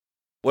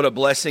What a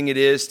blessing it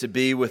is to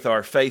be with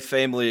our faith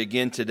family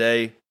again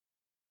today.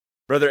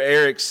 Brother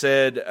Eric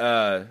said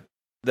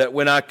that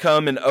when I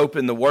come and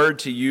open the Word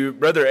to you,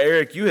 Brother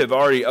Eric, you have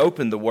already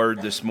opened the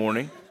Word this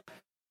morning.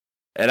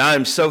 And I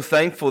am so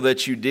thankful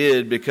that you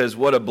did, because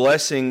what a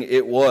blessing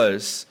it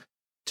was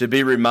to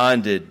be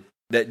reminded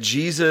that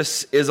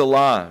Jesus is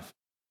alive.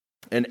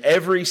 And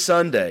every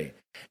Sunday,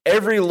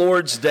 every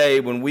Lord's Day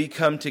when we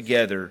come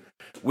together,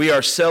 we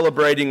are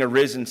celebrating a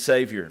risen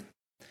Savior.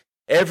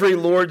 Every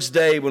Lord's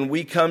Day when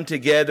we come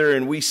together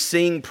and we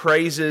sing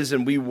praises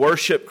and we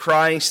worship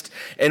Christ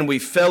and we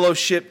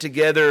fellowship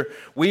together,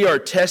 we are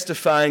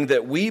testifying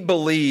that we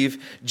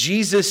believe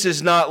Jesus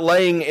is not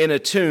laying in a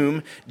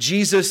tomb,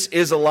 Jesus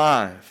is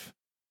alive.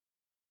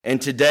 And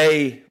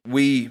today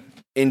we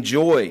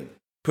enjoy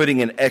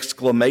putting an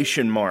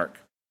exclamation mark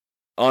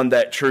on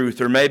that truth,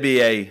 or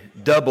maybe a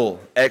double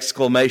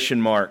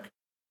exclamation mark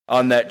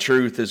on that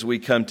truth as we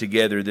come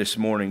together this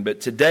morning. But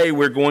today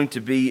we're going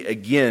to be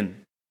again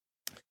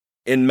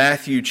in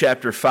Matthew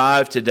chapter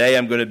 5. Today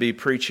I'm going to be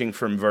preaching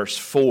from verse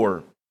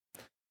 4.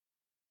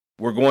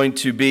 We're going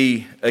to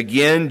be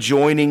again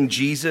joining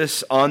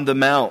Jesus on the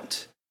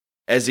Mount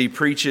as he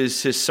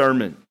preaches his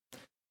sermon.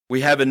 We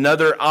have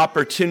another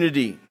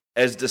opportunity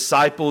as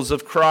disciples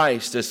of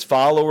Christ, as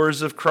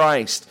followers of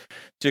Christ,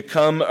 to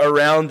come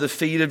around the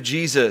feet of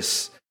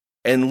Jesus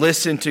and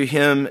listen to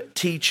him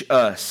teach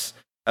us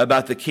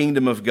about the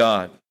kingdom of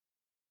God.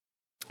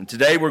 And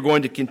today we're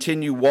going to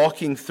continue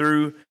walking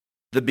through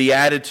the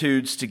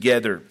Beatitudes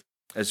together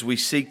as we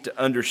seek to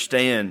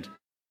understand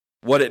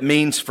what it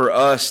means for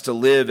us to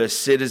live as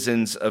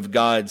citizens of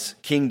God's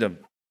kingdom.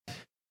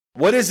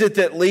 What is it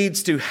that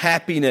leads to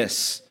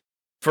happiness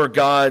for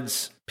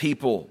God's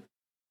people?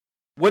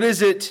 What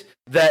is it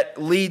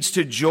that leads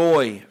to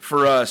joy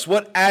for us?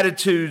 What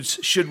attitudes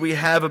should we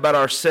have about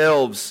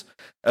ourselves,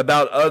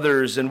 about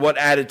others, and what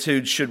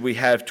attitudes should we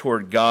have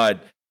toward God?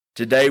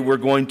 Today we're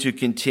going to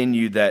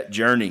continue that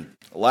journey.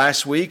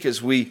 Last week,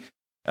 as we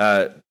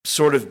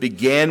sort of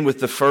began with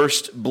the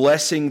first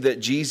blessing that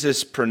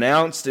Jesus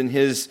pronounced in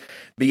his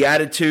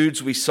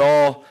Beatitudes, we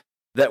saw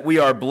that we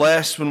are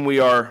blessed when we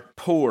are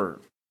poor.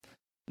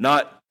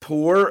 Not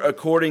poor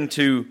according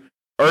to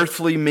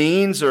earthly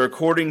means or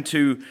according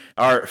to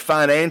our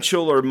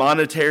financial or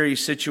monetary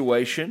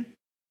situation,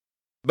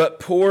 but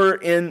poor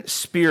in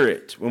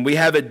spirit, when we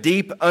have a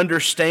deep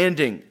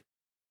understanding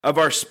of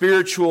our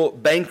spiritual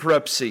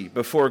bankruptcy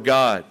before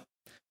God.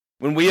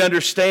 When we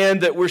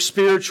understand that we're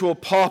spiritual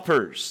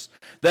paupers,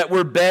 that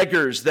we're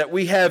beggars, that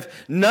we have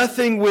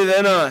nothing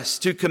within us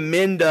to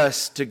commend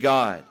us to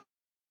God.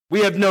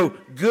 We have no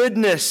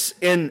goodness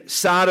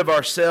inside of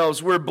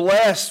ourselves. We're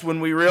blessed when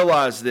we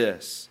realize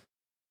this,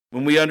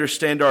 when we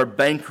understand our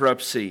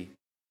bankruptcy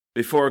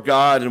before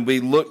God and we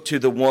look to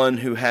the one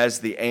who has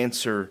the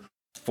answer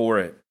for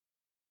it.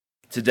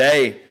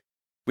 Today,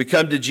 we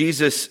come to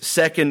Jesus'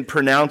 second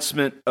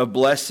pronouncement of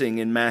blessing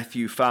in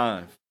Matthew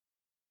 5.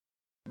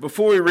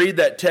 Before we read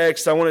that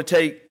text, I want to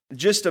take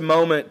just a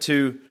moment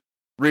to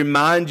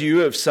remind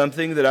you of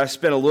something that I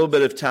spent a little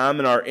bit of time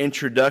in our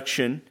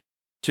introduction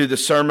to the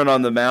Sermon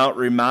on the Mount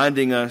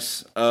reminding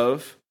us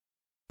of.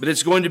 But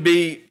it's going to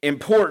be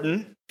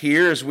important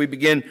here as we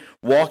begin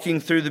walking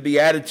through the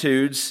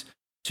Beatitudes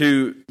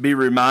to be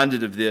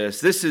reminded of this.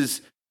 This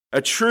is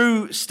a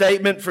true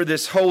statement for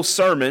this whole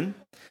sermon,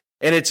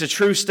 and it's a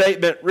true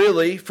statement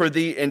really for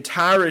the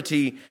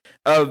entirety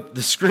of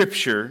the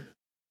Scripture.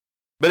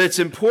 But it's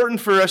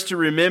important for us to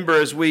remember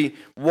as we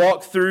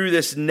walk through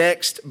this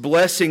next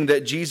blessing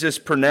that Jesus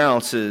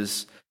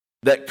pronounces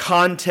that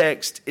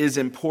context is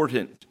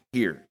important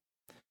here.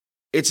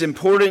 It's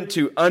important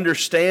to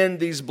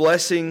understand these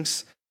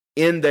blessings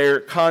in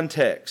their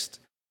context,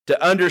 to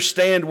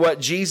understand what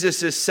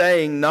Jesus is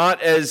saying,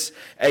 not as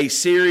a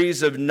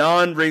series of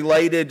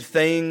non-related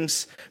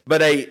things,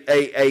 but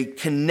a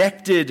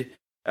connected,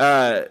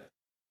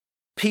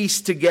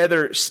 pieced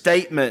together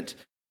statement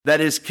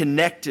that is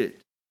connected.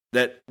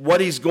 That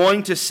what he's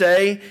going to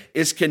say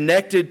is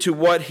connected to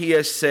what he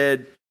has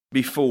said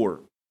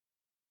before.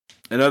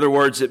 In other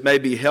words, it may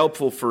be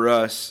helpful for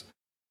us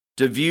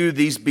to view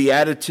these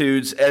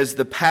Beatitudes as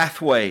the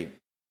pathway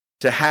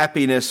to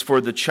happiness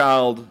for the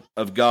child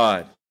of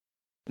God.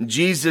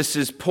 Jesus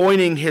is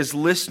pointing his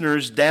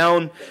listeners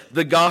down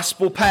the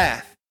gospel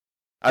path.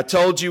 I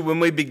told you when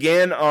we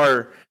began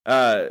our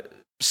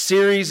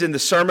series in the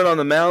Sermon on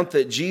the Mount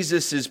that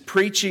Jesus is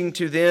preaching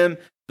to them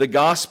the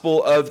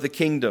gospel of the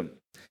kingdom.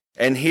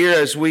 And here,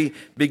 as we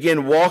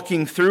begin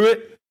walking through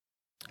it,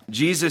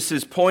 Jesus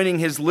is pointing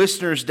his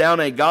listeners down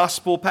a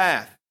gospel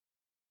path.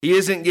 He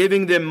isn't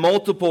giving them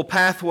multiple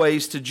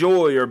pathways to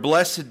joy or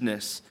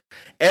blessedness.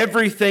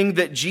 Everything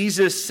that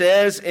Jesus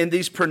says in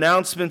these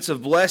pronouncements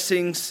of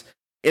blessings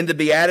in the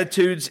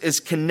Beatitudes is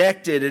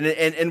connected.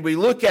 And we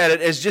look at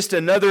it as just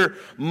another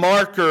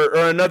marker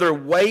or another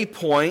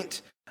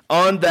waypoint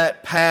on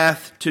that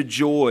path to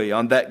joy,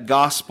 on that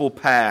gospel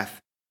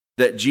path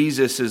that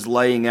Jesus is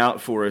laying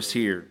out for us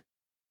here.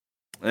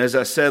 As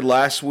I said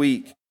last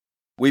week,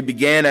 we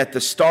began at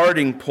the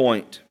starting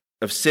point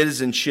of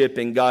citizenship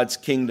in God's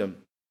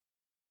kingdom.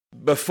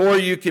 Before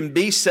you can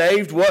be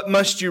saved, what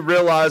must you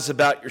realize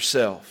about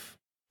yourself?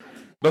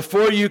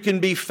 Before you can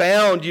be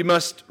found, you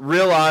must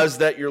realize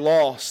that you're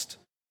lost.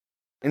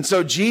 And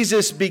so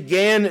Jesus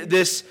began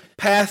this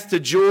path to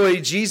joy.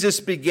 Jesus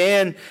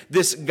began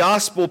this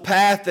gospel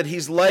path that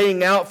He's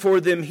laying out for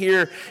them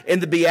here in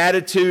the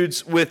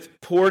Beatitudes with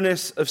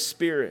poorness of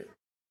spirit,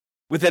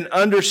 with an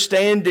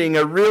understanding,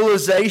 a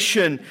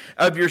realization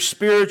of your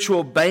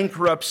spiritual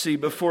bankruptcy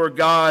before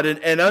God, and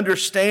an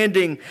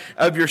understanding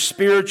of your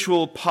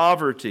spiritual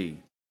poverty.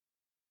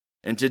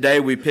 And today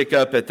we pick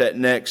up at that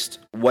next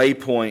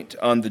waypoint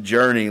on the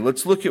journey.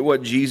 Let's look at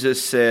what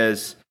Jesus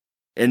says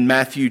in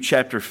Matthew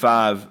chapter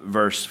 5,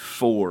 verse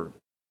 4.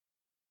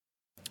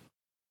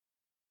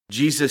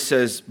 Jesus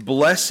says,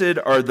 "Blessed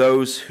are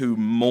those who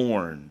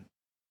mourn,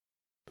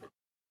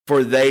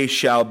 for they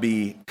shall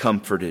be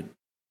comforted."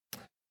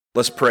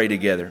 Let's pray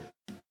together.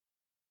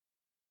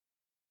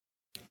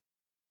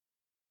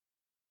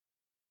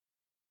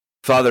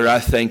 Father, I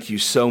thank you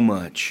so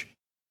much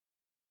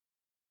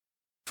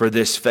for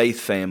this faith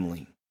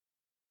family,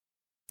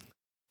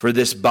 for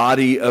this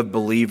body of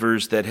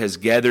believers that has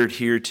gathered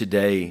here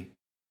today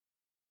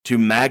to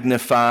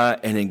magnify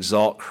and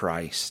exalt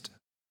Christ.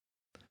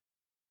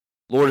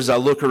 Lord, as I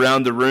look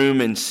around the room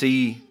and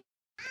see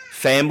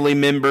family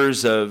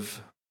members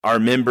of our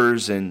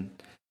members, and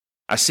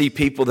I see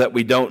people that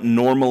we don't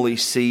normally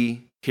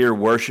see here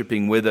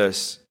worshiping with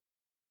us,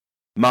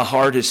 my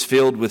heart is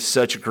filled with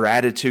such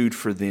gratitude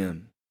for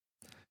them,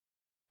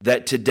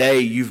 that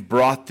today you've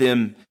brought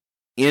them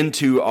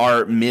into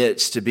our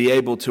midst to be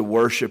able to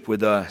worship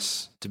with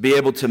us, to be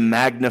able to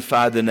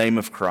magnify the name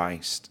of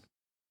Christ.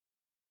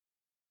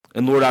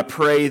 And Lord, I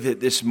pray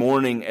that this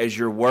morning, as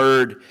your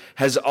word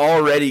has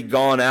already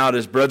gone out,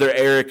 as Brother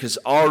Eric has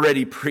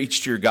already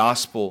preached your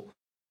gospel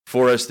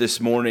for us this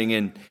morning,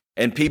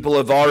 and people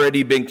have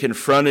already been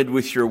confronted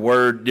with your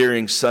word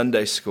during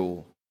Sunday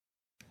school,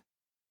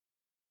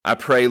 I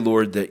pray,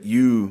 Lord, that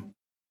you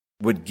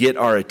would get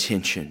our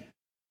attention.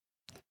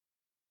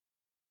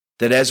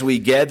 That as we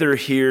gather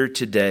here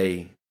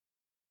today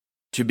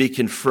to be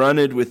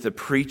confronted with the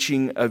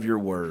preaching of your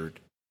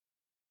word,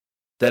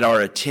 that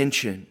our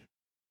attention,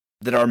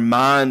 that our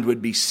mind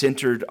would be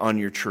centered on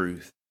your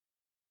truth.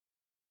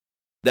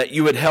 That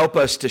you would help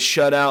us to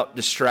shut out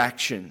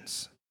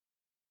distractions.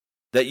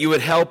 That you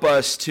would help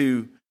us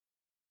to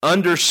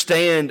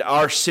understand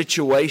our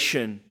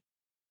situation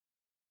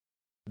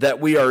that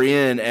we are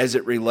in as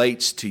it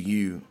relates to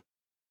you.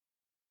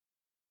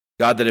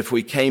 God, that if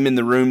we came in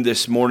the room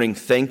this morning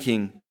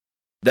thinking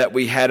that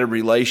we had a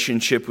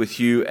relationship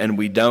with you and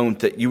we don't,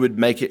 that you would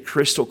make it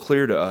crystal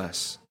clear to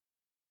us.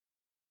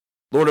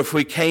 Lord, if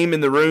we came in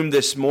the room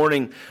this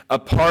morning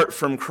apart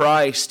from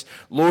Christ,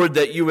 Lord,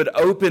 that you would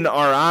open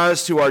our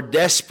eyes to our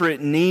desperate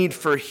need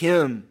for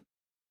Him,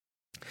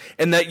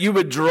 and that you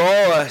would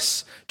draw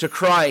us to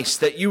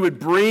Christ, that you would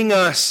bring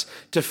us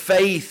to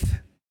faith.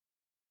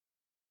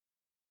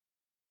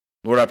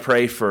 Lord, I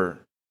pray for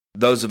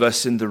those of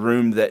us in the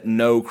room that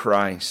know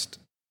Christ,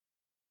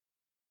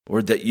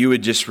 Lord, that you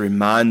would just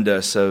remind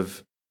us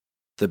of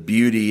the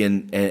beauty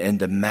and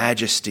the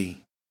majesty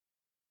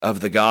of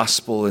the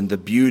gospel, and the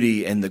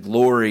beauty and the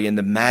glory and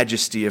the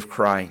majesty of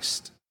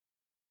Christ.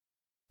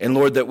 And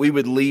Lord, that we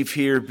would leave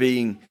here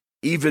being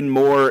even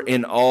more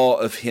in awe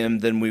of Him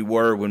than we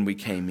were when we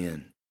came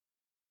in.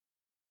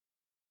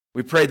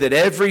 We pray that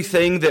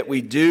everything that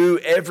we do,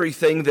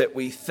 everything that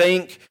we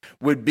think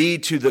would be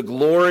to the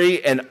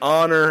glory and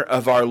honor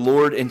of our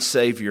Lord and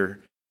Savior,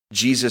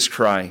 Jesus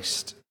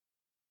Christ,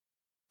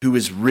 who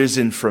is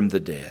risen from the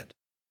dead.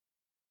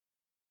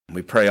 And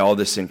we pray all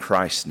this in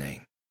Christ's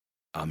name.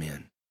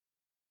 Amen.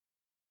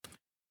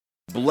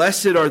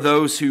 Blessed are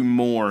those who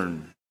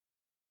mourn,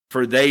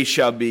 for they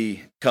shall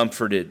be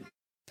comforted.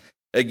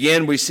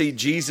 Again, we see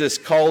Jesus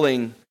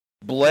calling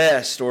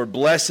blessed or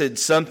blessed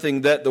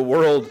something that the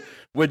world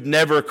would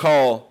never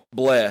call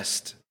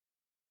blessed.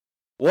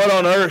 What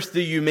on earth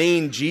do you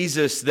mean,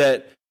 Jesus,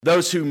 that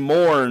those who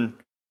mourn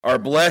are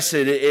blessed?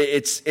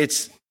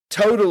 It's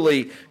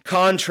totally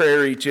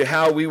contrary to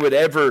how we would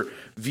ever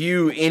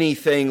view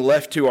anything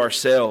left to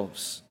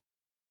ourselves.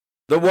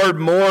 The word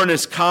mourn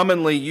is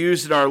commonly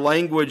used in our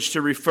language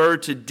to refer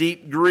to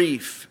deep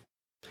grief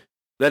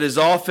that is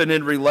often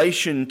in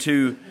relation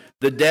to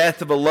the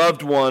death of a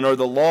loved one or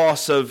the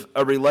loss of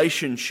a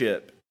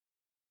relationship.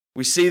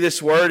 We see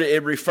this word,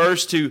 it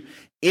refers to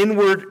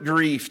inward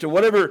grief, to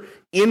whatever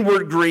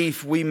inward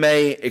grief we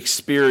may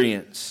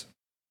experience.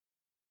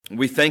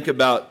 We think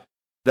about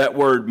that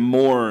word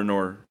mourn,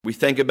 or we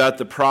think about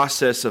the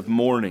process of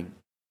mourning.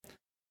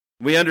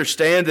 We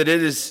understand that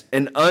it is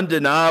an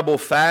undeniable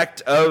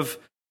fact of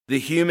the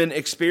human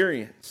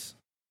experience.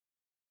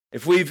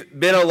 If we've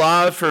been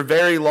alive for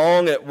very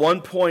long, at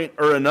one point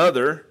or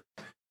another,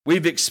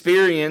 we've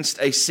experienced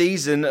a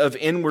season of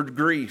inward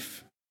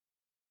grief.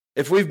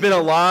 If we've been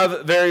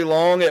alive very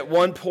long, at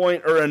one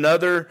point or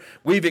another,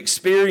 we've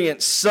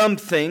experienced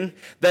something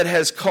that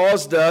has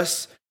caused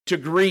us to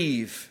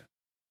grieve.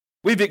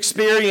 We've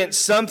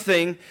experienced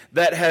something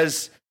that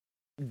has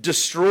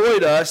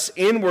destroyed us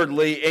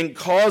inwardly and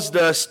caused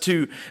us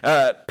to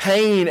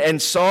pain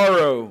and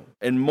sorrow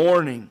and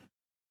mourning.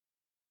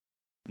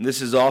 And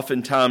this is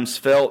oftentimes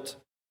felt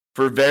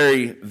for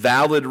very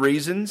valid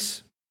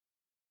reasons.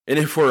 And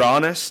if we're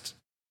honest,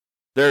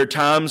 there are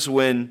times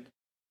when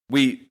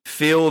we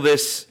feel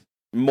this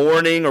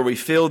mourning or we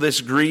feel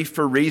this grief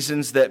for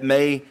reasons that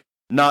may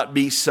not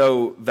be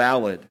so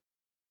valid.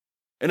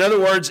 In other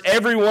words,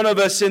 every one of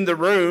us in the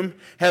room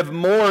have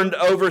mourned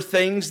over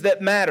things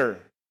that matter.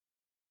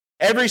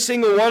 Every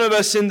single one of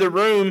us in the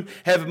room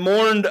have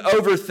mourned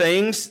over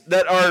things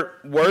that are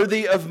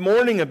worthy of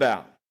mourning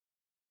about.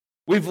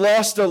 We've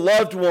lost a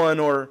loved one,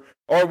 or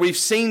we've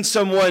seen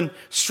someone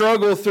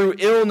struggle through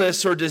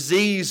illness or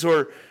disease,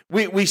 or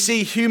we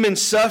see human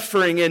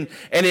suffering, and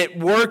it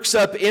works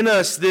up in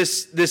us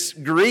this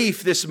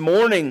grief, this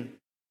mourning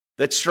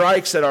that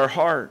strikes at our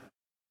heart.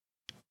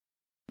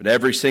 But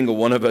every single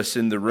one of us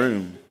in the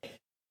room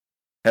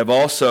have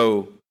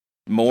also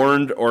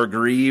mourned or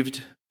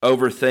grieved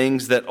over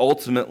things that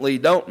ultimately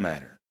don't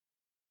matter.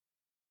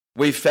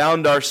 We've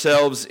found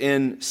ourselves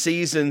in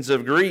seasons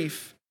of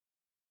grief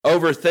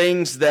over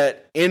things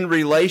that, in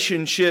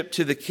relationship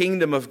to the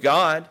kingdom of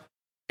God,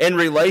 in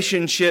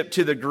relationship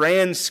to the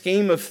grand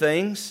scheme of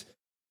things,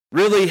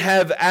 really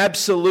have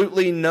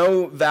absolutely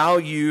no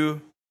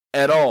value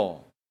at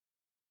all.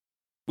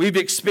 We've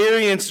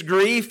experienced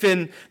grief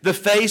in the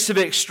face of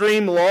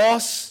extreme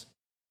loss,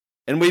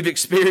 and we've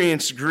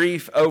experienced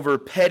grief over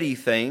petty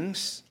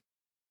things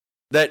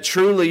that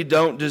truly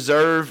don't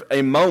deserve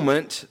a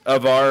moment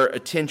of our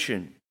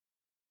attention.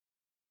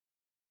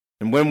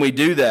 And when we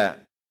do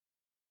that,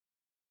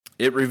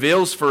 it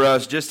reveals for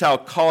us just how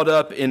caught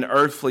up in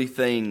earthly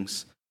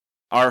things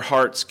our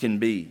hearts can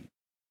be.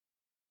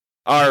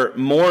 Our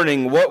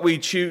mourning, what we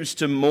choose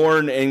to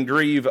mourn and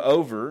grieve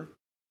over,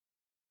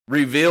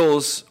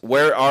 reveals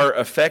where our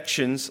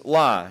affections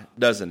lie,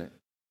 doesn't it?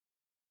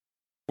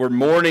 We're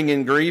mourning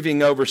and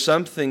grieving over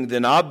something,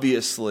 then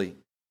obviously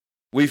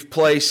we've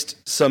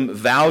placed some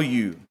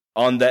value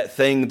on that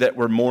thing that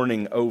we're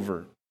mourning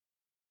over.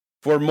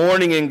 If we're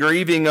mourning and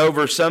grieving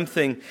over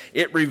something,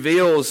 it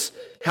reveals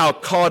how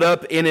caught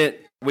up in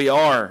it we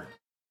are.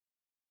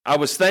 I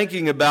was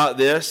thinking about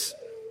this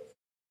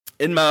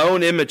in my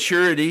own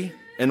immaturity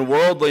and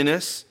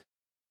worldliness.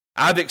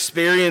 I've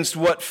experienced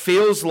what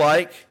feels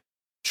like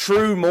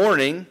true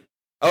mourning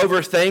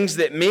over things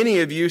that many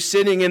of you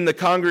sitting in the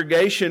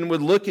congregation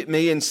would look at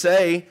me and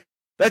say,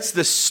 that's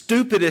the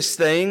stupidest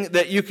thing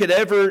that you could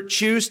ever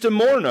choose to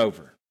mourn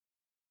over.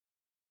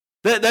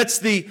 That's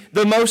the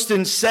most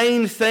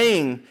insane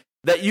thing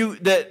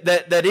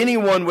that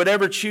anyone would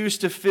ever choose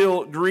to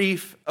feel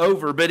grief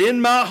over. But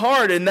in my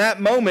heart, in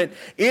that moment,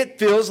 it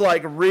feels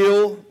like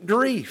real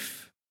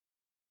grief.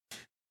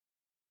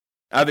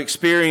 I've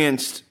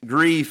experienced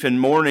grief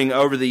and mourning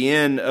over the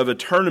end of a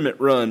tournament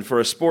run for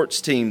a sports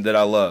team that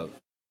I love.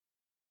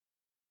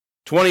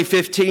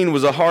 2015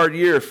 was a hard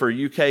year for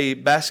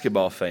UK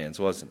basketball fans,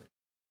 wasn't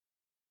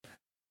it?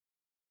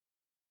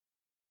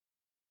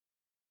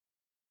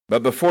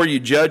 But before you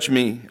judge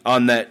me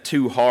on that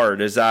too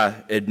hard, as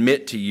I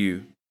admit to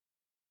you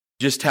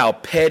just how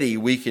petty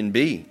we can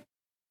be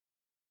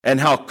and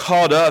how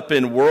caught up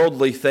in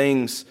worldly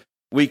things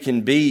we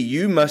can be,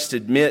 you must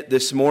admit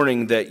this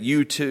morning that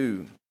you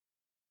too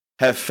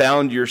have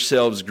found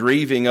yourselves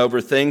grieving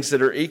over things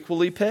that are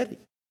equally petty.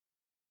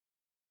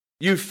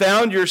 You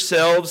found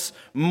yourselves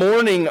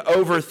mourning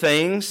over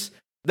things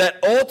that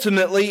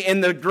ultimately,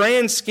 in the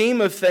grand scheme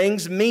of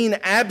things, mean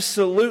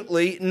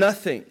absolutely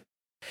nothing.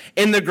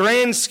 In the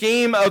grand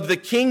scheme of the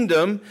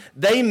kingdom,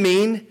 they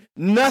mean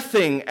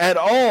nothing at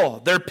all.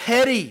 They're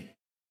petty.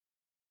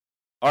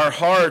 Our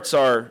hearts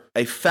are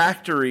a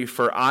factory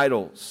for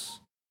idols.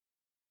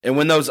 And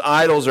when those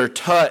idols are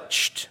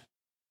touched,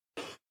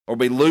 or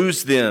we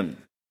lose them,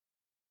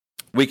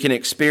 we can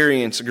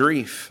experience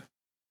grief.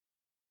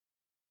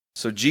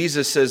 So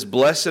Jesus says,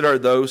 blessed are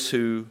those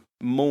who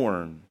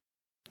mourn.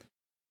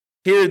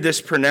 Here, this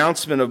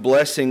pronouncement of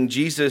blessing,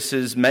 Jesus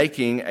is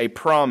making a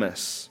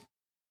promise.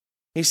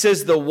 He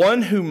says, the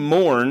one who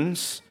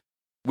mourns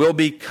will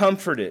be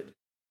comforted.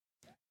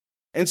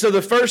 And so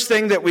the first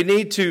thing that we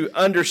need to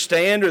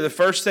understand, or the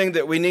first thing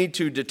that we need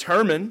to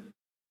determine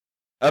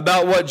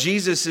about what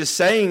Jesus is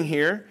saying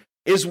here,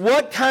 is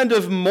what kind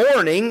of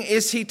mourning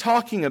is he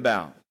talking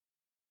about?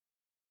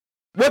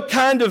 What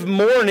kind of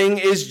mourning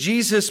is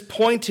Jesus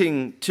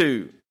pointing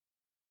to?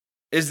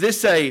 Is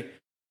this a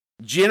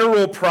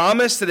general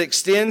promise that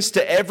extends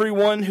to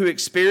everyone who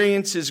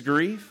experiences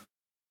grief?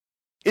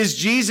 Is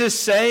Jesus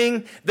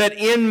saying that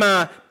in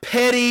my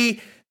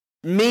petty,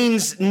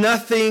 means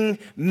nothing,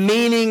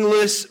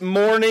 meaningless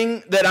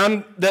mourning that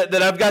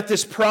I've got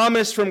this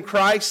promise from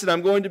Christ that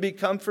I'm going to be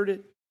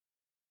comforted?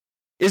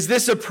 Is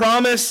this a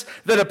promise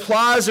that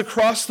applies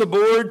across the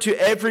board to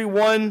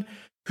everyone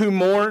who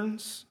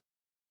mourns?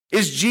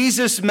 Is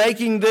Jesus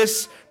making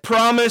this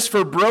promise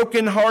for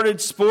broken-hearted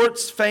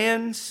sports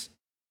fans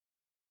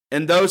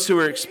and those who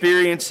are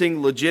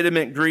experiencing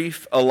legitimate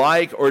grief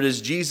alike, or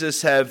does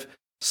Jesus have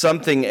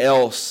something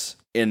else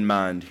in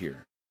mind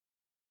here?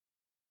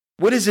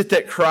 What is it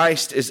that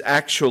Christ is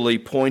actually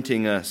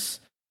pointing us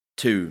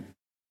to?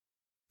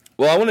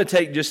 Well, I want to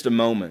take just a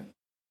moment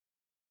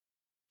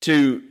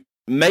to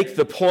make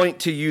the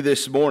point to you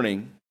this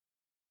morning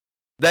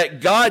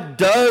that God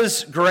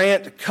does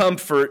grant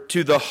comfort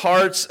to the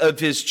hearts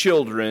of His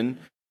children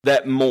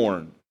that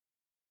mourn.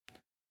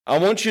 I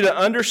want you to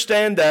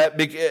understand that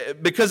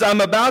because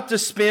I'm about to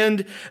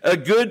spend a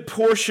good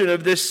portion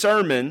of this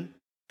sermon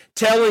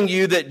telling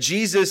you that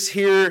Jesus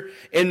here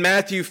in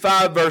Matthew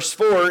 5 verse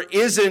 4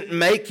 isn't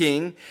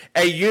making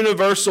a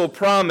universal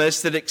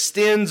promise that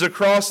extends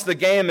across the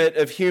gamut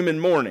of human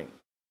mourning.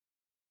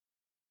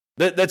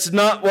 That's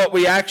not what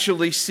we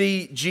actually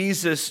see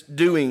Jesus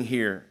doing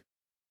here.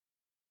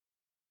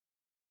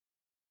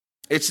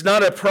 It's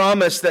not a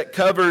promise that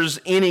covers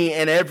any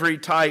and every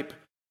type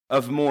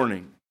of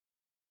mourning.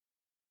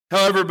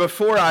 However,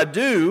 before I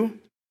do,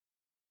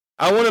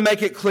 I want to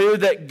make it clear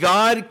that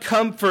God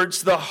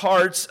comforts the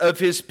hearts of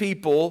His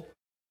people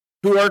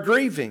who are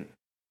grieving.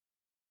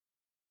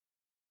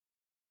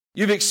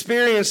 You've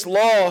experienced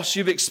loss,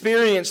 you've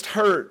experienced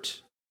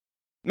hurt.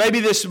 Maybe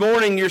this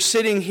morning you're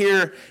sitting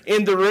here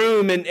in the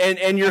room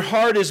and your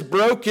heart is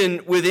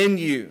broken within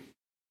you.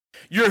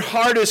 Your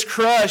heart is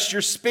crushed,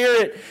 your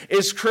spirit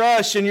is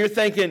crushed, and you're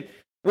thinking,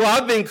 well,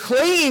 I've been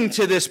clinging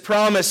to this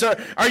promise.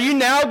 Are you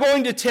now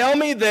going to tell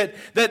me that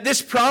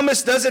this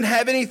promise doesn't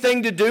have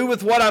anything to do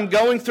with what I'm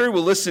going through?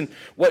 Well, listen,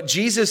 what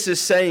Jesus is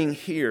saying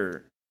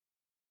here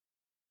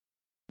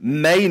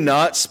may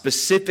not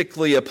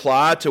specifically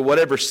apply to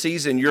whatever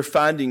season you're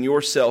finding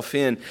yourself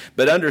in,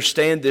 but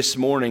understand this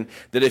morning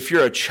that if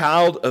you're a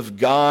child of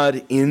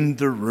God in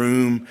the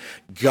room,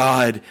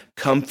 God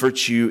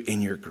comforts you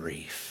in your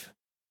grief.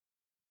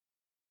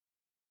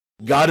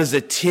 God is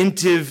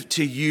attentive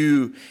to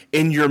you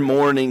in your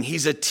mourning.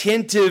 He's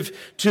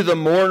attentive to the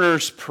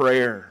mourner's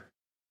prayer.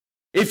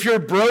 If you're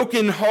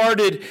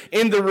brokenhearted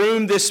in the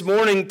room this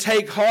morning,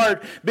 take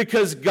heart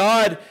because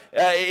God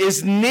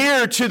is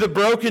near to the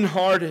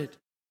brokenhearted.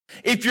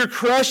 If you're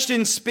crushed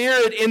in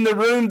spirit in the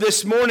room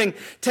this morning,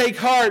 take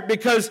heart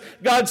because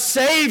God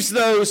saves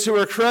those who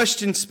are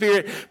crushed in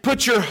spirit.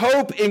 Put your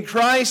hope in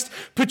Christ.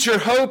 Put your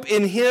hope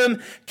in Him.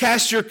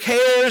 Cast your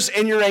cares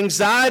and your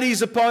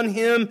anxieties upon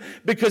Him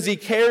because He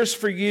cares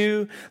for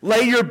you.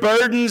 Lay your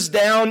burdens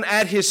down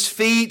at His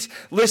feet.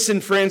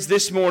 Listen, friends,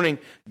 this morning,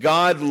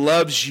 God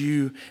loves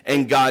you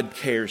and God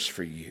cares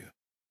for you.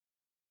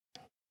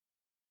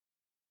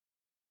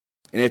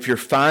 And if you're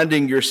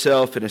finding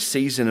yourself in a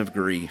season of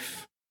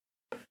grief,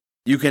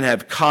 you can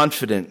have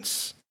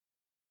confidence.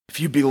 If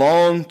you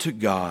belong to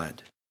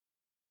God,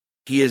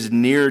 He is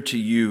near to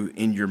you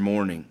in your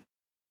mourning.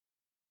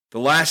 The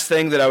last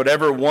thing that I would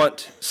ever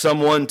want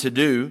someone to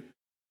do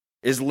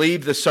is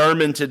leave the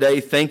sermon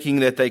today thinking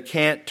that they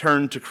can't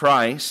turn to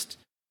Christ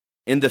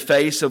in the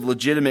face of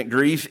legitimate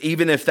grief,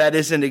 even if that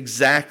isn't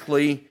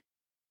exactly,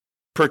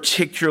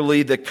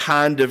 particularly the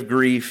kind of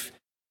grief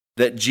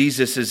that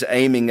Jesus is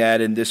aiming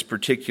at in this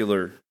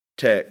particular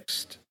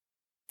text.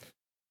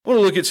 I want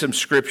to look at some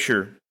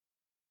scripture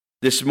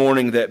this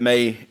morning that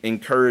may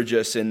encourage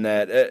us in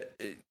that.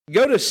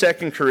 Go to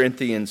 2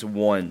 Corinthians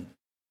 1.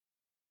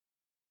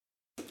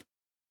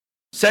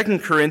 2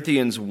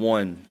 Corinthians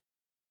 1.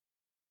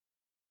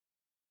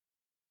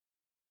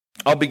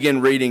 I'll begin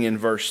reading in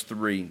verse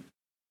 3.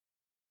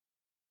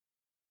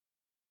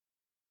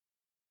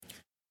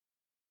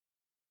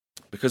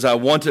 Because I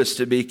want us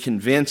to be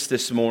convinced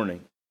this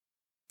morning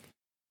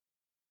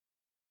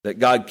that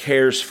God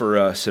cares for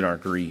us in our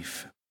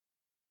grief.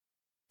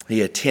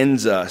 He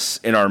attends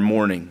us in our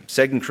mourning.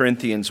 2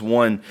 Corinthians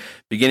 1,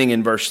 beginning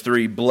in verse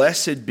 3,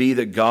 Blessed be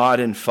the God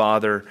and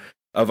Father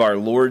of our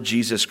Lord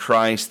Jesus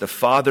Christ, the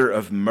Father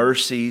of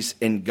mercies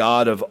and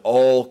God of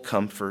all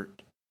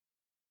comfort,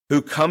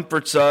 who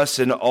comforts us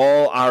in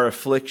all our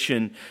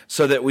affliction,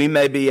 so that we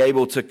may be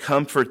able to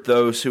comfort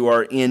those who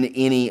are in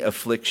any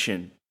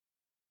affliction,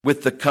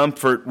 with the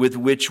comfort with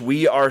which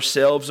we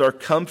ourselves are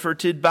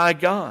comforted by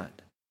God.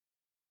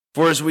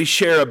 For as we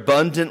share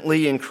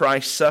abundantly in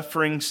Christ's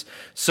sufferings,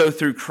 so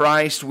through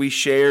Christ we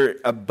share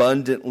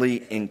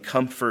abundantly in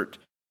comfort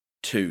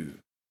too.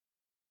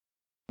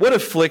 What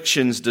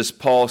afflictions does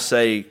Paul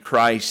say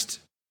Christ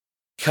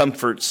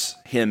comforts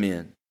him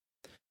in?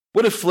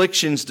 What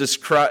afflictions does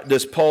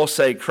Paul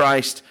say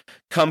Christ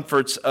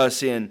comforts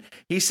us in?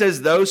 He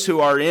says those who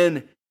are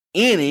in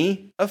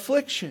any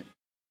affliction.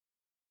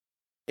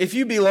 If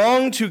you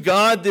belong to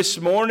God this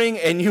morning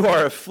and you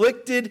are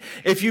afflicted,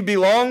 if you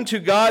belong to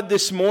God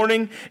this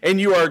morning and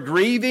you are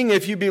grieving,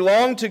 if you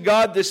belong to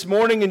God this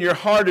morning and your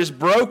heart is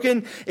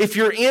broken, if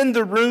you're in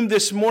the room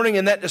this morning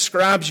and that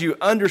describes you,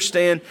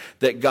 understand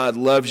that God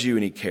loves you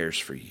and He cares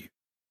for you.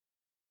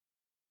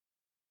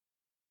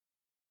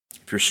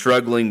 If you're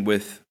struggling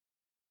with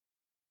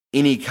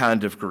any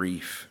kind of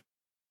grief,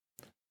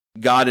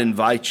 God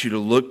invites you to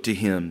look to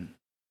Him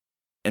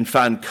and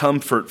find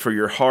comfort for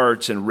your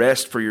hearts and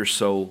rest for your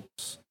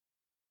souls.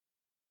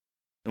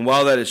 And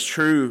while that is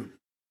true,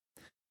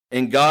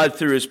 and God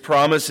through His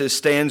promises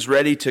stands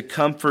ready to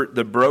comfort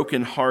the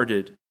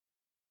brokenhearted,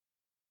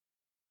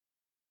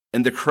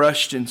 and the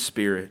crushed in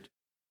spirit.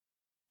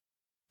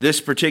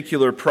 This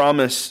particular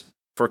promise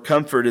for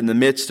comfort in the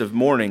midst of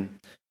mourning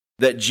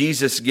that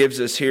Jesus gives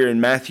us here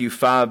in Matthew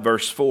 5,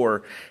 verse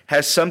 4,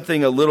 has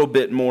something a little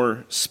bit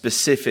more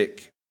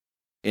specific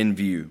in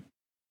view.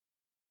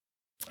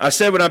 I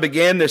said when I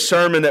began this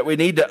sermon that we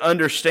need to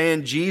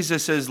understand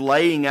Jesus is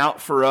laying out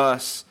for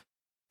us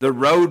the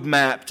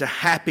roadmap to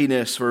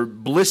happiness or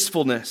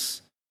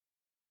blissfulness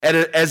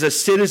as a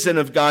citizen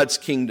of God's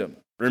kingdom.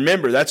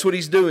 Remember, that's what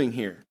he's doing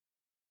here.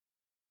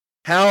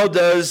 How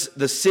does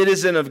the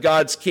citizen of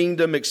God's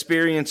kingdom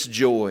experience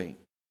joy?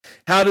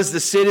 How does the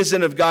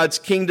citizen of God's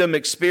kingdom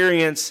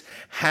experience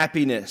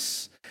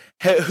happiness?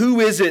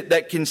 Who is it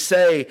that can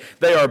say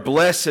they are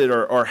blessed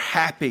or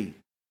happy?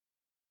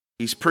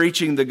 He's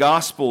preaching the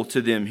gospel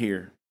to them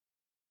here.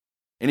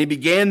 And he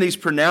began these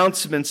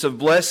pronouncements of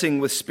blessing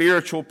with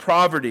spiritual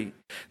poverty,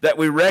 that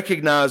we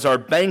recognize our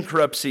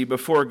bankruptcy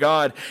before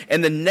God.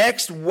 And the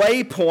next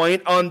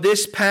waypoint on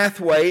this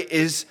pathway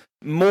is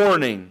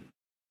mourning.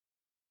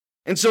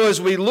 And so as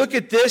we look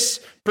at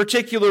this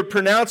particular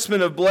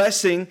pronouncement of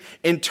blessing,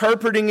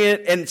 interpreting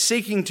it and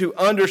seeking to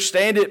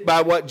understand it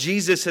by what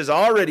Jesus has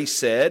already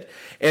said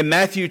in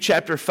Matthew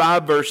chapter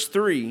 5, verse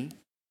 3,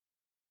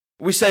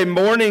 we say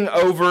mourning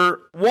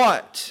over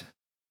what?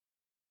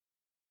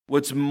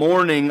 What's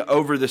mourning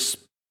over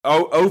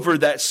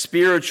that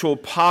spiritual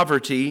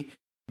poverty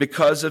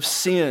because of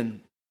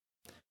sin.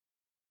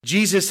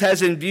 Jesus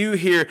has in view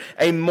here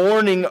a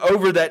mourning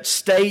over that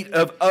state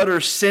of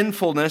utter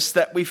sinfulness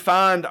that we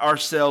find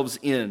ourselves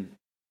in.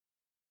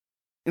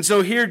 And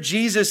so here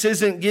Jesus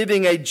isn't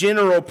giving a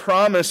general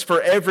promise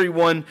for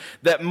everyone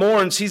that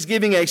mourns. He's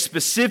giving a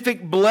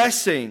specific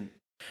blessing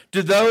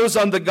to those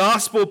on the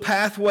gospel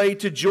pathway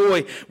to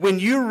joy. When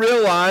you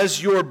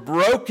realize your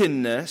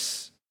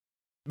brokenness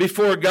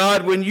before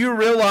God, when you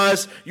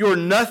realize your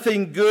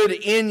nothing good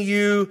in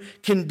you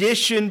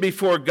condition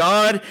before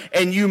God,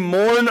 and you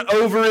mourn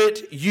over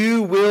it,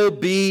 you will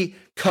be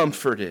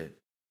comforted.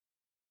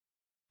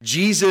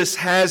 Jesus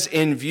has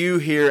in view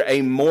here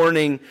a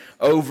mourning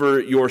over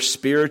your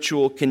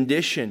spiritual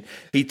condition.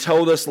 He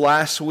told us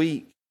last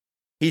week.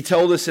 He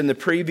told us in the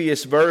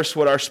previous verse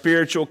what our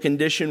spiritual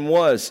condition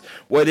was.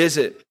 What is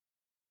it?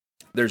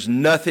 There's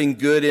nothing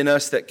good in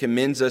us that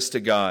commends us to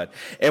God.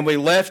 And we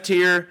left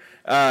here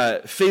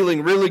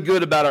feeling really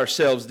good about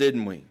ourselves,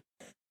 didn't we?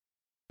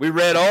 We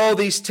read all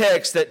these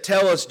texts that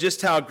tell us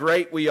just how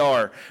great we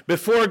are.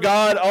 Before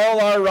God,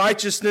 all our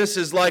righteousness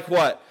is like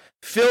what?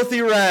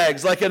 Filthy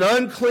rags, like an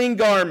unclean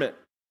garment.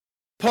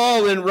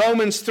 Paul in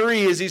Romans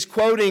 3, as he's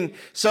quoting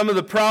some of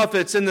the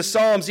prophets in the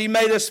Psalms, he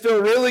made us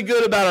feel really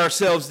good about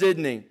ourselves,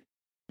 didn't he?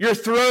 Your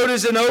throat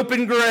is an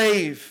open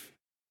grave.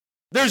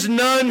 There's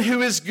none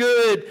who is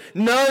good,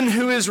 none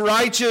who is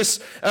righteous.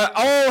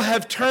 All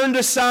have turned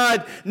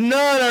aside.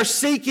 None are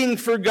seeking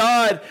for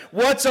God.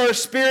 What's our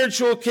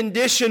spiritual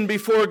condition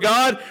before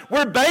God?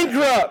 We're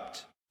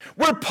bankrupt.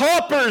 We're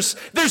paupers.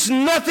 There's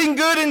nothing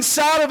good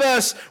inside of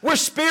us. We're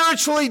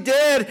spiritually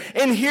dead.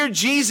 And here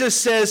Jesus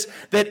says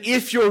that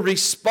if your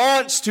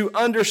response to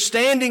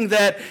understanding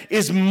that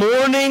is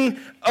mourning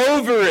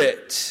over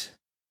it,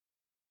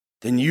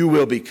 then you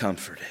will be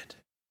comforted.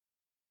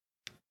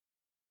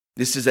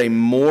 This is a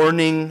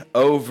mourning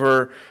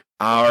over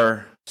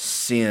our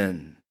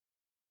sin.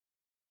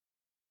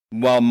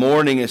 While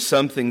mourning is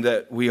something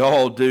that we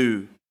all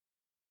do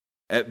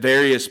at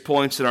various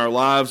points in our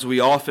lives,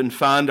 we often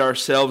find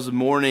ourselves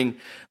mourning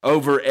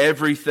over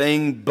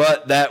everything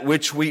but that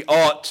which we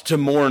ought to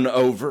mourn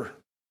over.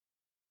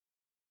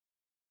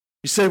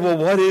 You say, well,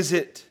 what is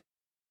it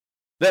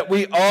that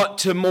we ought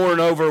to mourn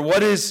over?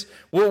 What is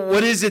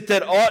it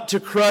that ought to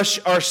crush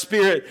our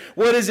spirit?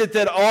 What is it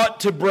that ought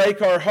to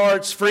break our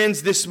hearts?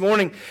 Friends, this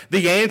morning,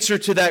 the answer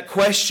to that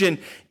question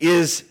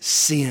is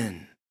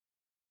sin.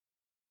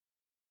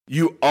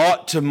 You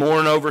ought to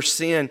mourn over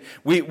sin.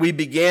 We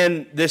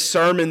began this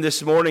sermon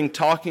this morning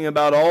talking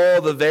about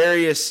all the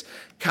various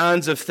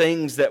kinds of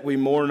things that we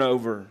mourn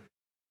over.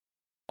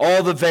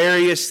 All the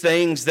various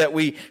things that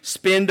we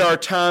spend our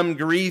time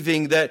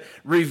grieving, that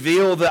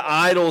reveal the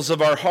idols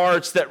of our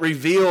hearts, that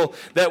reveal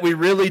that we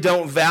really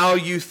don't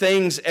value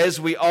things as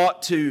we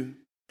ought to,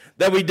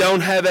 that we don't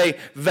have a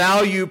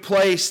value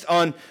placed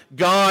on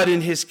God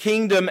and His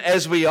kingdom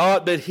as we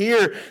ought. But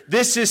here,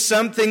 this is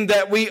something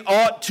that we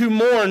ought to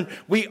mourn.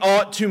 We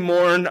ought to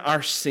mourn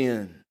our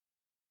sin.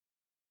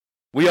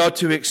 We ought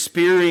to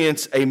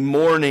experience a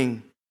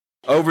mourning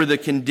over the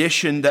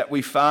condition that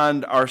we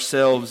find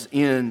ourselves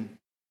in.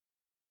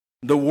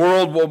 The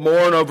world will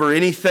mourn over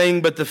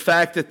anything but the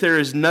fact that there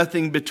is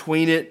nothing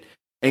between it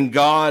and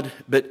God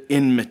but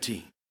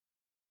enmity.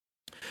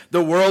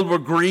 The world will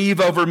grieve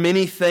over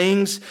many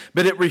things,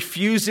 but it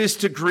refuses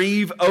to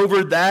grieve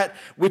over that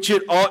which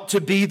it ought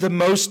to be the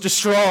most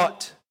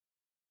distraught.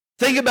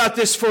 Think about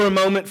this for a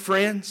moment,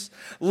 friends.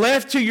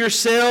 Left to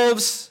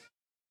yourselves,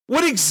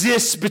 what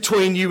exists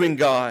between you and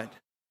God?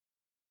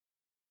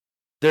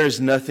 There is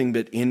nothing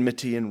but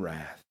enmity and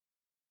wrath.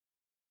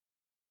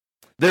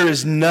 There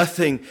is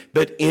nothing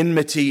but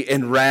enmity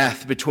and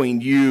wrath between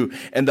you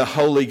and the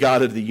holy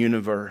God of the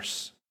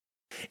universe.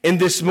 And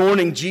this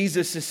morning,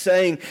 Jesus is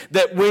saying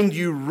that when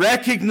you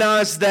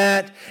recognize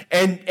that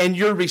and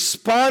your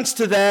response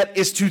to that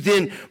is to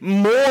then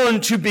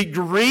mourn, to be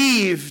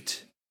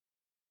grieved,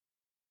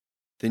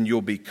 then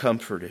you'll be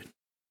comforted.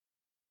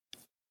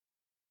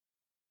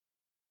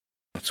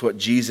 That's what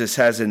Jesus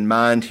has in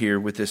mind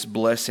here with this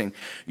blessing.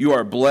 You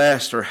are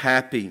blessed or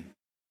happy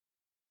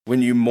when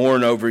you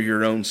mourn over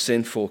your own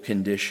sinful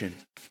condition.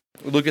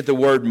 Look at the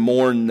word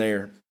mourn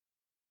there.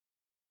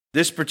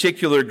 This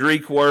particular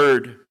Greek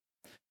word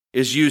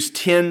is used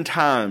 10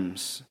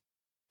 times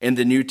in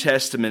the New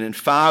Testament, and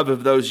 5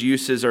 of those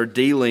uses are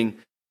dealing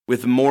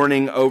with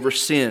mourning over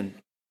sin,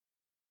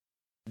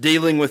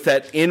 dealing with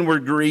that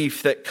inward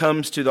grief that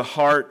comes to the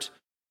heart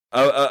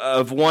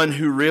of one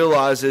who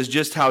realizes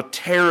just how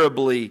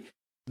terribly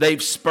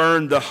they've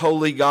spurned the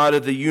holy God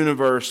of the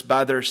universe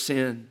by their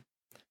sin.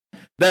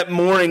 That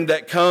mourning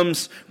that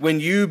comes when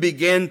you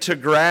begin to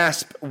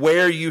grasp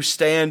where you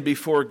stand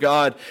before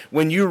God,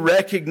 when you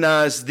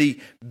recognize the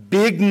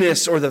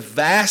bigness or the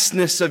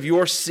vastness of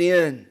your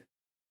sin,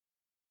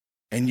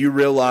 and you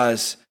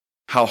realize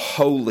how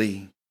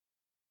holy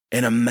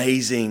and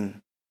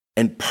amazing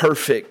and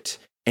perfect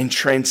and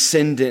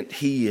transcendent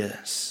He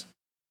is.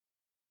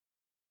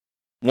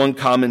 One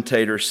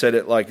commentator said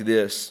it like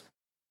this.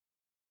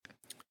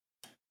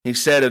 He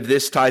said of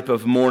this type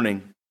of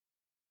mourning,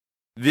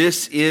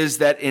 this is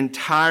that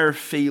entire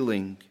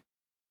feeling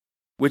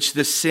which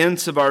the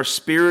sense of our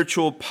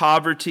spiritual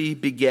poverty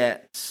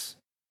begets.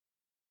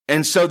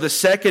 And so the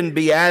second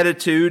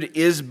beatitude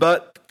is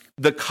but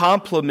the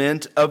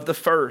complement of the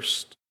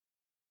first.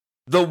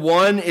 The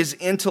one is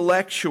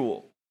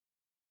intellectual,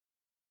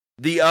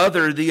 the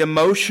other the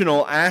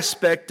emotional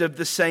aspect of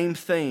the same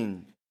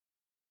thing.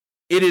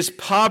 It is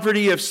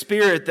poverty of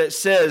spirit that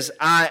says,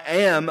 I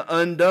am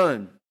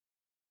undone.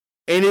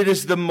 And it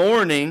is the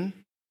mourning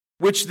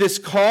which this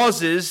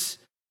causes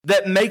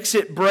that makes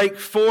it break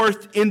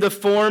forth in the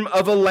form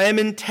of a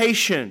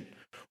lamentation.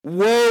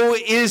 Woe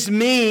is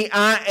me,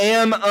 I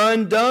am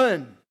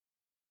undone.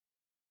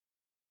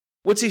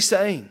 What's he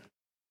saying?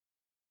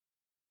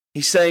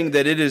 He's saying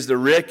that it is the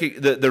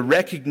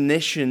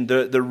recognition,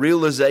 the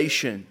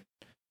realization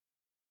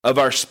of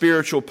our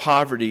spiritual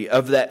poverty,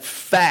 of that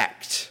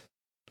fact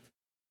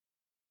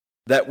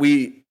that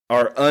we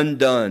are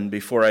undone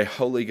before a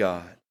holy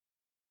God.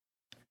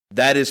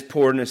 That is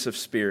poorness of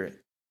spirit.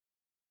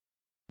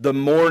 The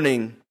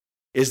mourning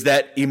is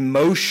that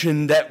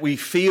emotion that we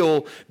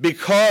feel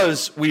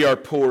because we are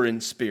poor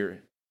in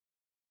spirit.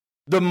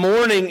 The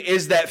mourning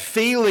is that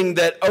feeling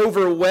that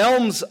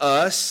overwhelms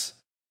us,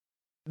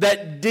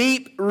 that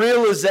deep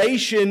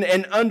realization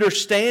and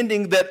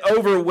understanding that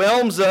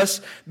overwhelms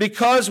us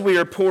because we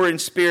are poor in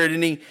spirit.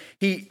 And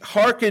he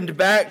hearkened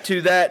back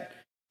to that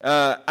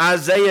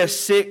Isaiah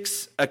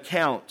 6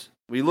 account.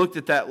 We looked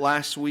at that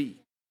last week.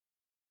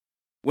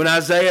 When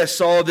Isaiah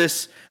saw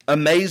this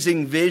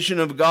amazing vision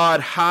of God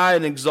high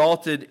and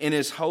exalted in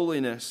His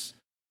holiness,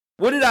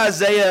 what did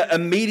Isaiah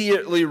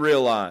immediately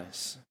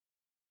realize?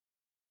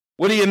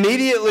 What he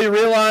immediately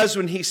realized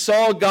when he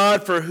saw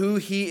God for who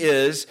He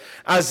is,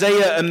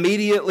 Isaiah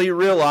immediately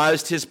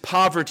realized his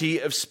poverty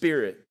of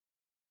spirit.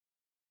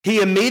 He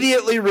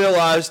immediately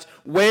realized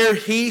where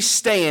he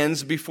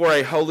stands before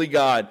a holy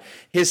God.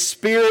 His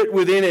spirit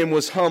within him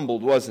was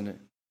humbled, wasn't it?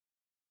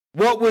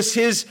 What was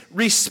his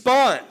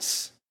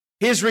response?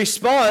 His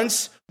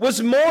response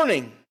was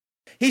mourning.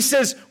 He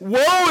says,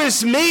 woe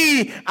is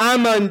me,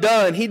 I'm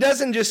undone. He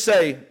doesn't just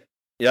say,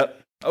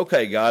 yep,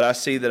 okay, God, I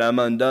see that I'm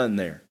undone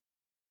there.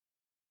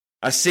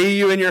 I see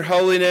you in your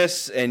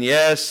holiness, and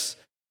yes,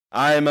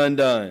 I am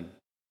undone.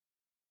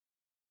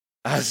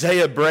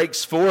 Isaiah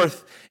breaks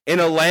forth in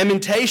a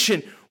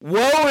lamentation.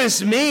 Woe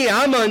is me,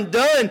 I'm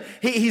undone.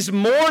 He's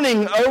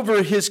mourning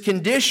over his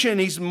condition.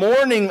 He's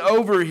mourning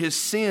over his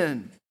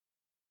sin.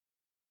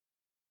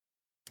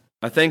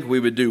 I think we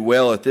would do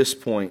well at this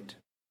point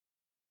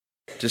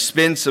to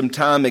spend some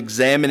time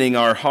examining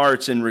our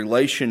hearts in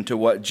relation to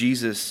what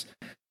Jesus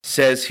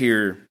says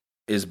here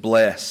is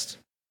blessed.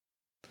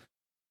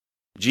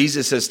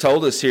 Jesus has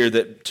told us here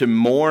that to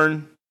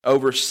mourn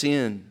over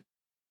sin,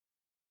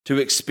 to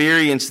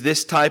experience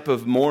this type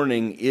of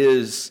mourning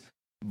is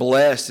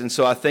blessed. And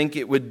so I think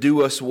it would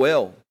do us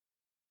well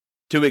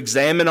to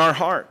examine our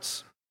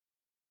hearts.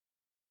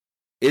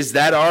 Is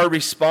that our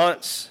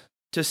response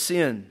to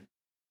sin?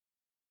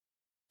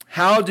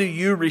 How do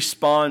you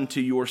respond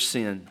to your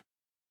sin?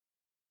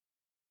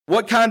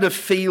 What kind of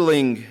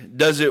feeling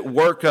does it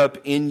work up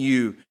in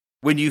you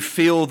when you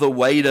feel the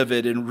weight of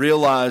it and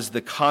realize the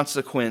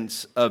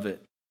consequence of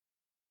it?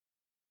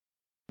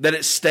 That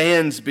it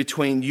stands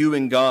between you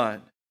and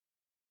God.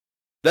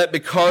 That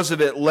because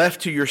of it, left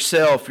to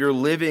yourself, you're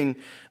living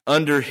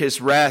under His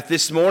wrath.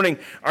 This morning,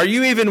 are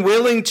you even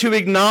willing to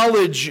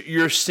acknowledge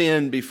your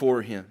sin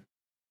before Him?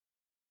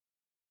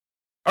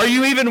 Are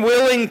you even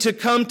willing to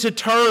come to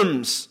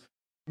terms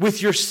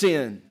with your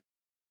sin?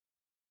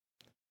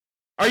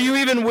 Are you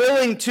even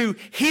willing to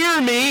hear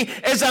me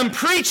as I'm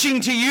preaching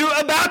to you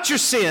about your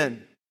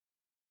sin?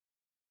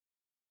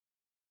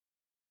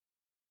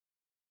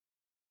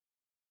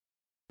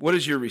 What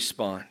is your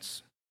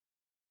response?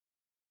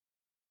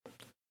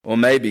 Well,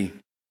 maybe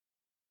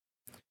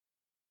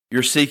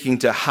you're seeking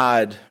to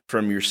hide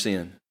from your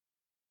sin.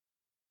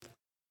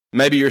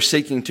 Maybe you're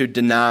seeking to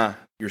deny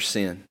your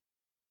sin.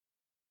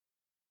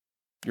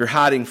 You're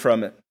hiding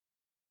from it.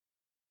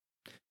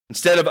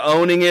 Instead of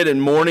owning it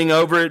and mourning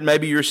over it,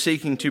 maybe you're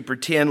seeking to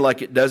pretend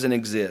like it doesn't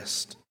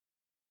exist.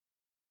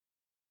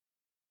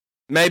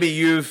 Maybe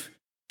you've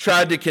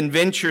tried to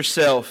convince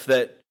yourself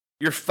that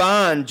you're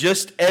fine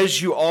just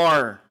as you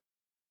are,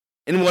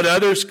 and what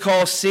others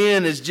call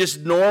sin is just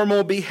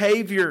normal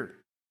behavior.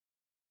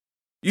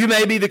 You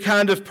may be the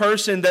kind of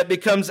person that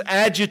becomes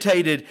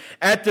agitated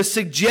at the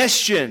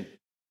suggestion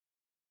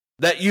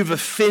that you've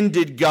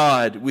offended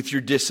God with your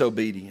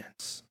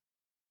disobedience.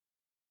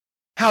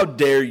 How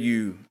dare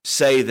you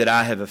say that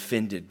I have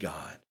offended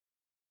God?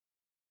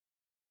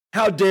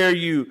 How dare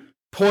you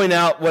point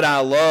out what I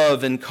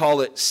love and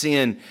call it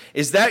sin?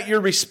 Is that your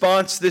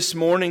response this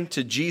morning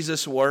to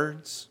Jesus'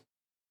 words?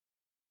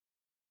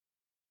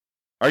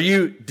 Are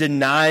you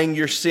denying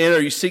your sin?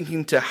 Are you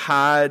seeking to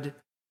hide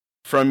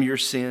from your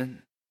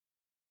sin?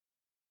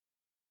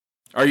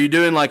 Are you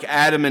doing like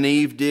Adam and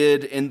Eve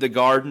did in the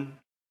garden?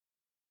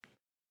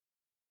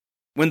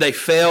 When they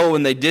fell,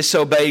 when they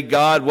disobeyed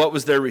God, what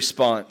was their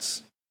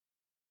response?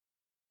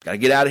 Got to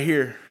get out of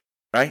here,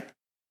 right?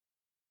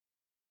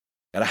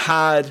 Got to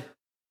hide.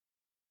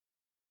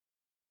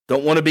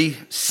 Don't want to be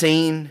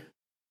seen.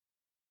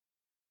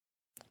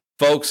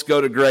 Folks go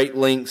to great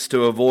lengths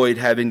to avoid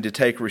having to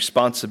take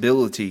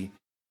responsibility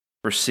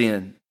for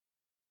sin.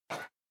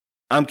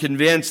 I'm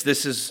convinced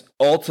this is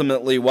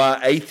ultimately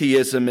why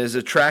atheism is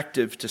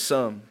attractive to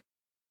some.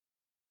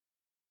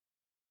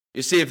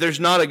 You see, if there's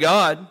not a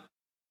God,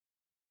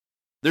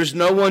 there's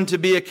no one to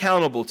be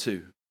accountable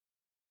to.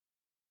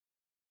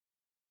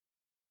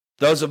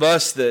 Those of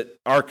us that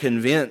are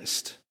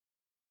convinced,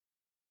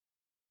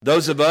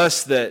 those of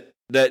us that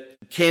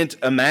can't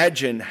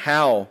imagine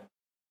how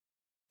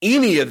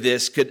any of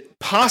this could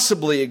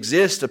possibly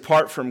exist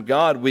apart from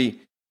God, we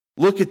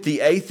look at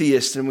the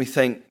atheist and we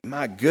think,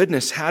 my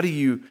goodness, how do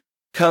you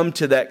come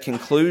to that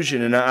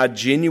conclusion? And I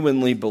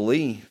genuinely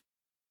believe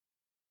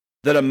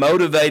that a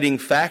motivating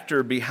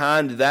factor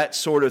behind that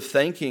sort of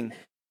thinking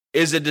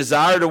is a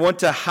desire to want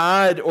to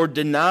hide or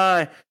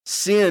deny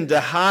sin, to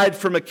hide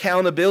from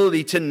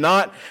accountability, to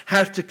not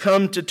have to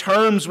come to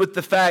terms with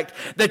the fact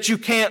that you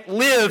can't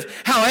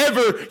live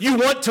however you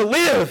want to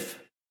live.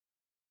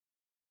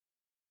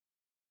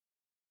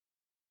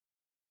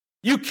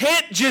 You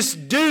can't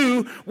just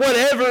do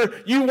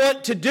whatever you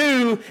want to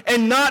do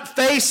and not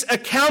face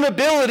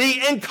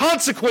accountability and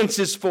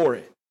consequences for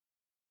it.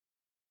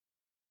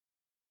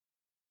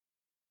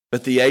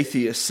 But the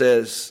atheist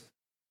says,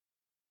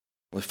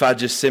 well, if I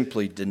just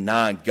simply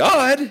deny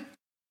God,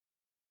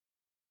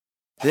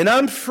 then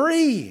I'm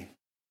free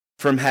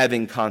from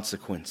having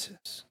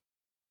consequences.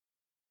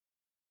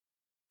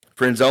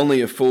 Friends,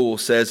 only a fool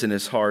says in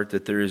his heart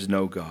that there is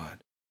no God.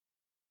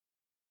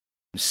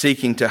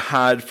 Seeking to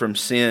hide from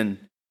sin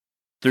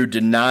through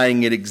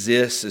denying it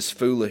exists is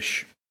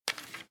foolish.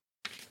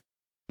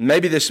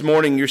 Maybe this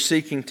morning you're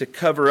seeking to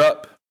cover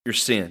up your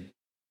sin.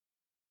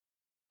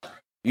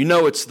 You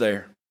know it's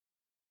there.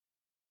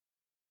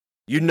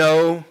 You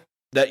know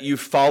that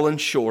you've fallen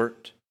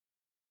short.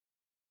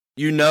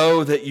 You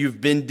know that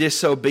you've been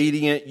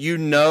disobedient. You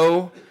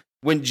know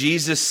when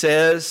Jesus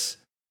says,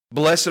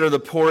 "Blessed are the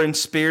poor in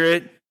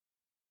spirit,"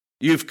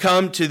 you've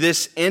come to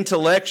this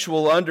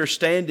intellectual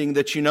understanding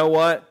that, you know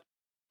what?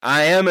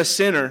 I am a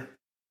sinner.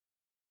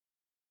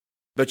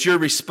 But your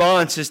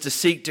response is to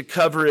seek to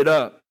cover it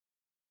up,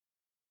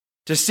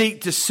 to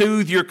seek to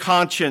soothe your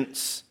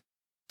conscience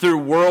through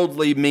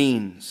worldly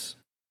means.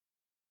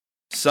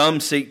 Some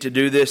seek to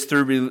do this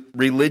through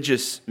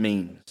religious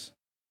means.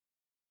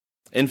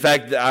 In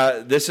fact,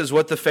 this is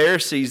what the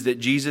Pharisees that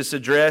Jesus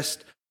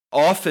addressed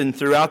often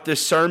throughout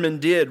this sermon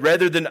did.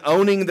 Rather than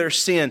owning their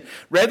sin,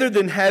 rather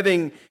than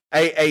having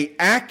a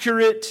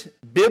accurate,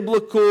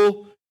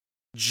 biblical,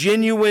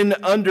 genuine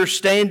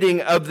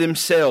understanding of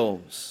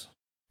themselves,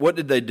 what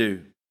did they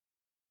do?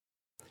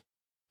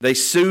 They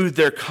soothed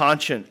their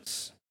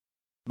conscience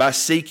by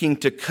seeking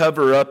to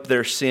cover up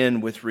their sin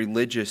with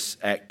religious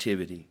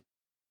activity.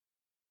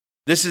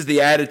 This is the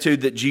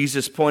attitude that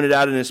Jesus pointed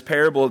out in his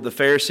parable of the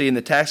Pharisee and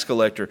the tax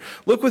collector.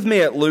 Look with me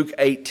at Luke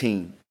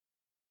 18.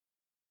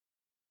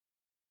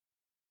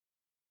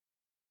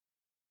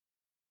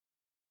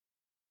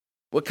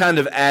 What kind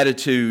of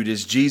attitude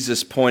is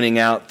Jesus pointing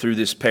out through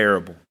this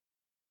parable?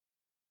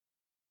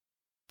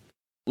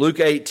 Luke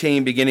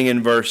 18, beginning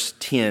in verse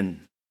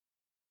 10.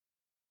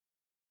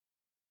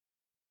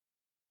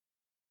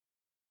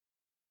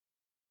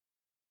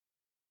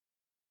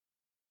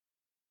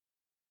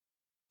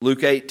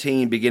 Luke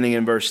 18, beginning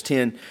in verse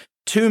 10.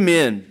 2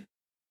 men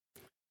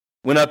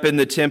went up in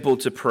the temple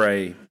to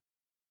pray,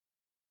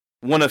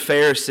 one a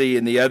Pharisee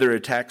and the other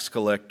a tax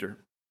collector.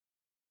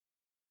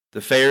 The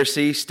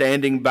Pharisee,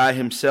 standing by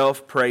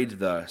himself, prayed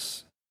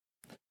thus: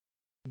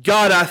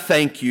 God, I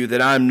thank you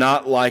that I am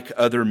not like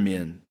other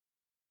men,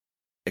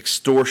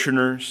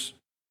 extortioners,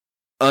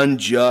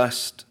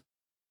 unjust,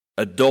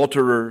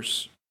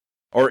 adulterers,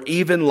 or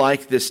even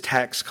like this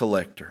tax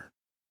collector.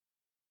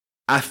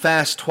 I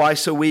fast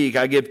twice a week.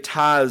 I give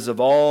tithes of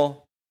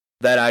all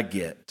that I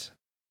get.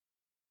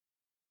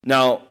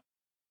 Now,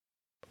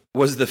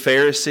 was the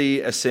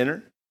Pharisee a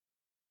sinner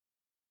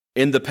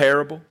in the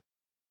parable?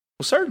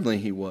 Well, certainly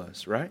he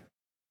was, right?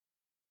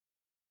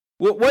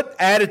 What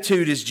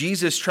attitude is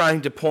Jesus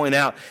trying to point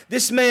out?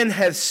 This man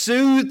has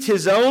soothed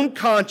his own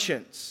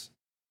conscience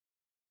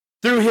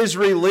through his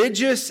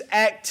religious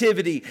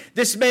activity.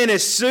 This man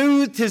has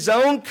soothed his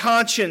own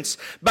conscience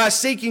by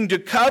seeking to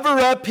cover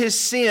up his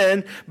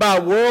sin by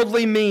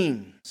worldly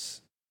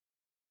means.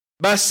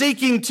 By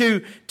seeking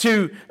to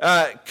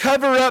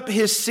cover up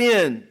his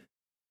sin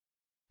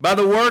by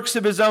the works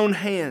of his own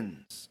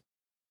hands.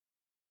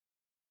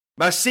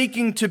 By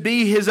seeking to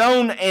be his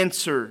own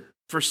answer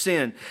for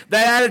sin.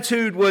 That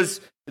attitude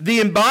was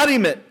the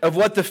embodiment of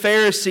what the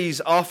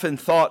Pharisees often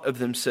thought of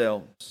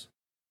themselves.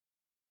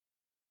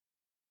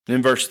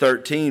 In verse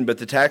 13, but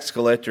the tax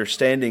collector,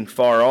 standing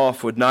far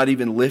off, would not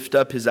even lift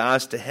up his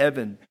eyes to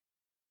heaven,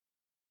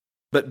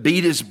 but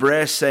beat his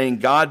breast, saying,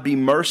 God, be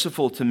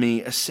merciful to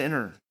me, a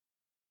sinner.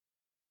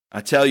 I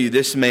tell you,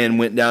 this man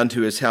went down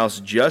to his house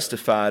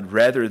justified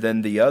rather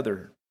than the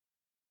other.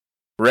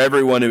 For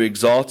everyone who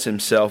exalts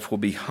himself will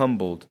be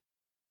humbled,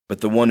 but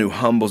the one who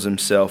humbles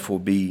himself will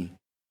be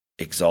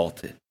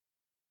exalted.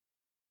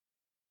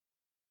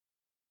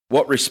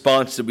 What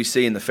response did we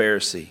see in the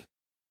Pharisee?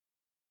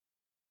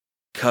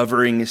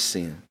 Covering his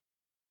sin,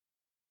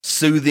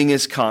 soothing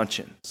his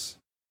conscience,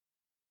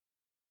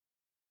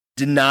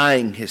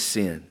 denying his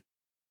sin.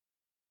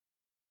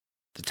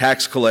 The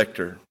tax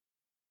collector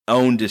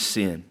owned his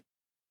sin,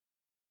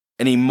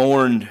 and he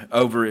mourned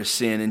over his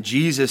sin. And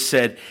Jesus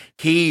said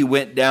he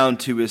went down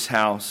to his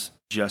house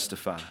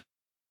justified.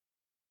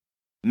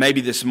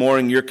 Maybe this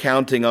morning you're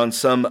counting on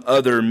some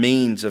other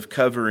means of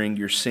covering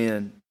your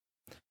sin.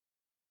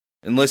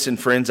 And listen,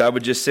 friends, I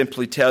would just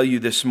simply tell you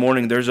this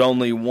morning, there's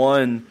only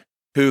one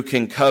who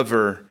can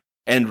cover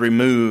and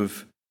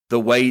remove the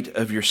weight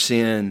of your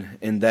sin,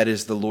 and that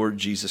is the Lord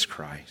Jesus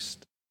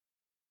Christ.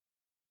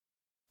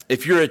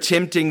 If you're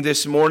attempting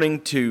this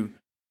morning to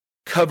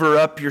cover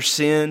up your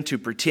sin, to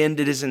pretend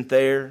it isn't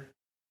there,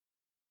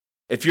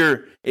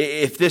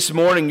 if this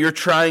morning you're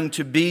trying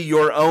to be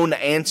your own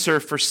answer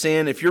for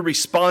sin, if your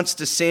response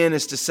to sin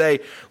is to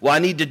say, well, I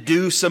need to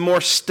do some more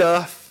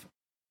stuff,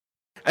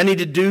 I need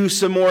to do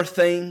some more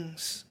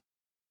things.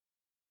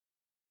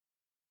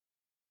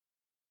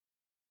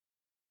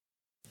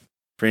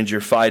 Friends,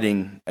 you're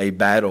fighting a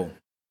battle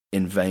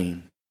in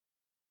vain.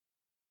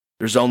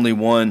 There's only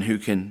one who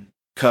can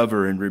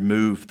cover and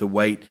remove the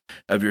weight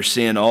of your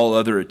sin. All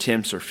other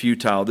attempts are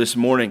futile. This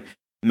morning,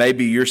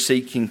 maybe you're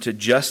seeking to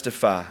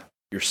justify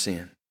your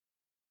sin.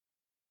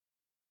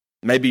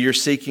 Maybe you're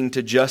seeking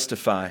to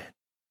justify it.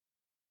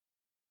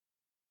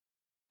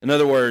 In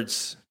other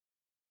words,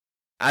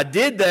 I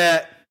did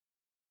that,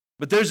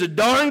 but there's a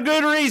darn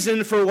good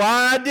reason for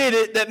why I did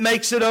it that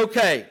makes it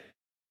okay.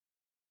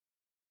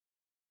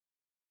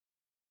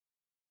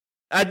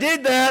 I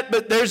did that,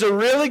 but there's a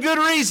really good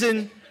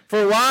reason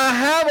for why I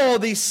have all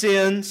these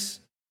sins,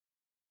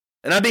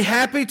 and I'd be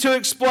happy to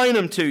explain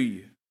them to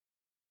you.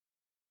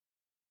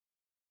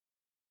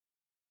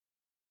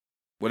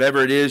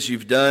 Whatever it is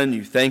you've done,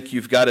 you think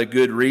you've got a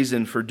good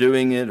reason for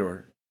doing it,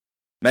 or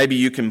maybe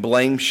you can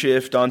blame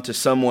shift onto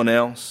someone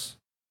else,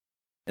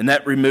 and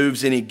that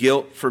removes any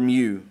guilt from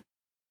you.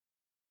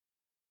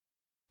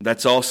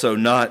 That's also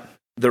not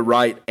the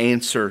right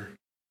answer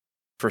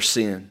for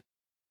sin.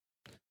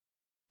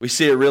 We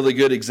see a really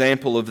good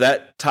example of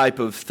that type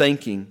of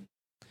thinking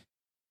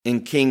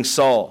in King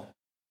Saul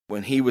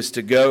when he was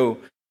to go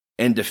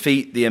and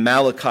defeat the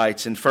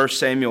Amalekites in 1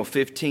 Samuel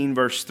 15,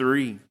 verse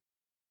 3.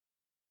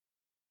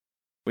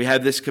 We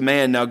have this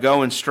command, now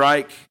go and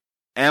strike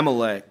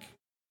Amalek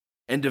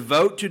and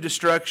devote to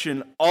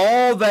destruction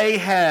all they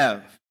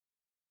have.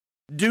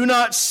 Do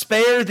not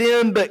spare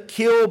them, but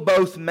kill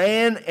both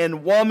man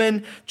and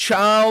woman,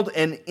 child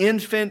and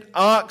infant,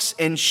 ox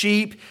and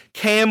sheep,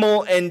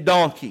 camel and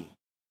donkey.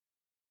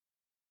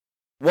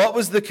 What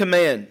was the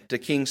command to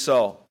King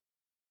Saul?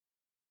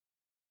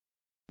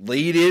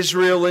 Lead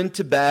Israel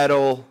into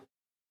battle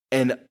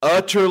and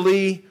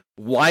utterly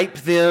wipe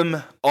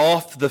them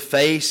off the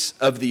face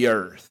of the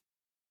earth.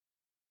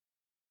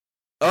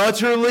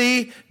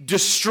 Utterly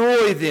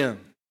destroy them.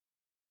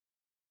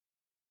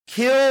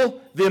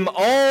 Kill them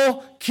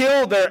all,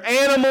 kill their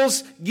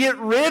animals, get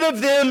rid of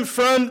them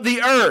from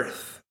the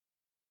earth.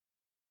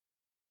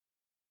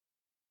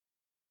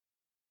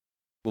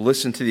 Well,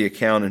 listen to the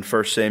account in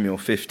 1 Samuel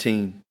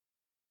 15,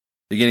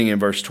 beginning in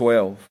verse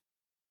 12.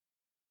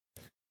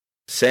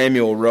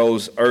 Samuel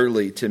rose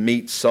early to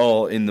meet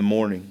Saul in the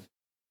morning.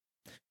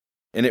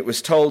 And it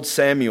was told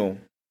Samuel,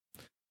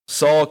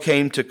 Saul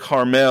came to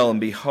Carmel,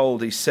 and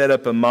behold, he set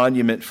up a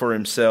monument for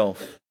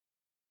himself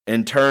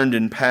and turned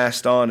and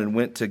passed on and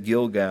went to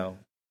Gilgal.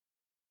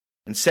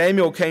 And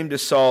Samuel came to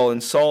Saul,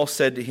 and Saul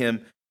said to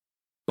him,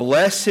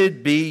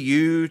 Blessed be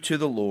you to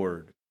the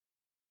Lord.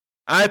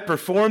 I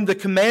performed the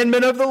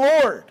commandment of the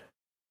Lord.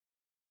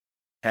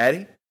 Had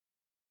he?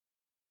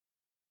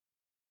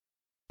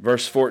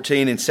 Verse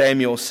 14, and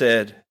Samuel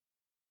said,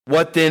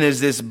 What then is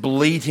this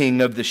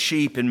bleating of the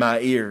sheep in my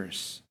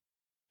ears,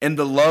 and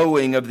the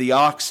lowing of the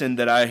oxen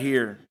that I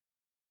hear?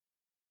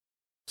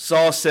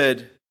 Saul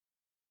said,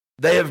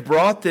 They have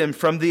brought them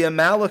from the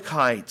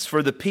Amalekites,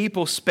 for the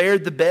people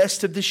spared the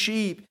best of the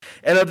sheep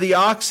and of the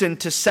oxen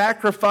to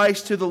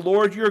sacrifice to the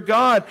Lord your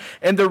God,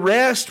 and the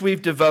rest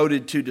we've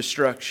devoted to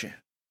destruction.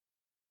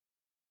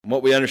 And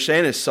what we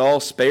understand is Saul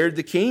spared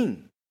the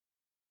king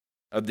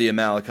of the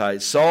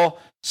Amalekites. Saul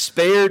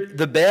spared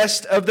the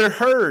best of their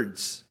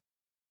herds.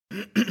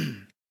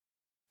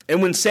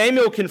 And when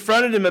Samuel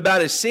confronted him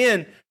about his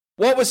sin,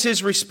 what was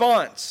his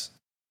response?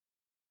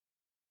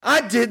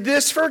 I did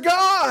this for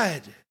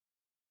God.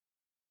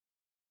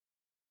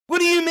 What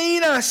do you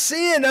mean I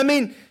sinned? I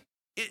mean,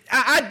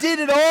 I did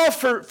it all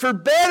for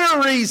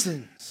better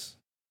reasons.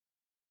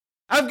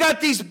 I've got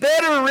these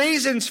better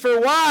reasons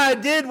for why I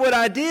did what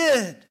I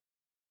did.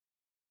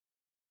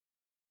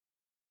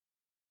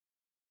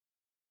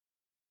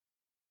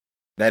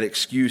 That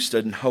excuse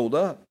doesn't hold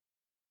up.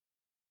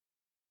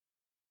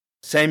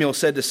 Samuel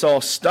said to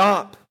Saul,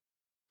 Stop.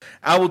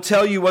 I will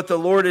tell you what the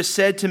Lord has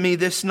said to me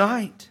this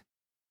night.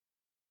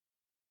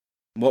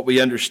 What we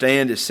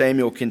understand is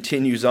Samuel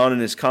continues on in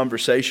his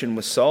conversation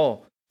with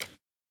Saul.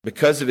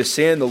 Because of his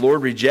sin, the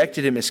Lord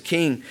rejected him as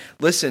king.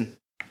 Listen,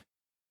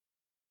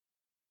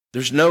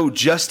 there's no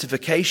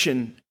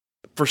justification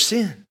for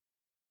sin.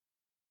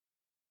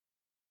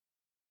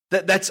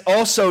 That's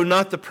also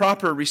not the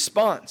proper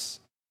response.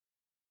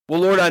 Well,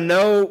 Lord, I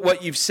know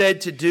what you've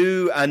said to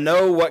do. I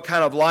know what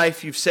kind of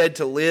life you've said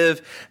to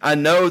live. I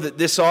know that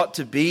this ought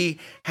to be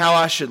how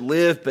I should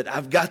live, but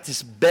I've got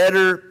this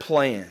better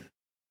plan.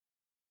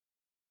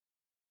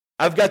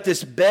 I've got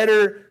this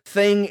better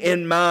thing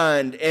in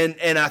mind,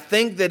 and I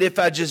think that if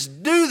I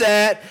just do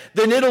that,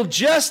 then it'll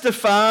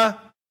justify.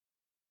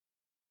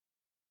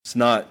 It's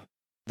not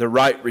the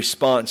right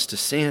response to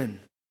sin.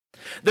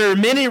 There are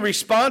many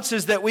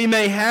responses that we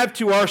may have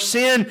to our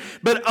sin,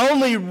 but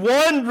only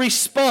one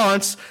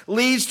response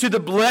leads to the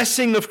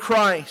blessing of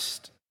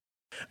Christ.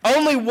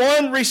 Only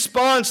one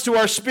response to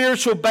our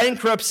spiritual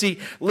bankruptcy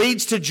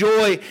leads to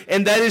joy,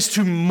 and that is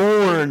to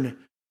mourn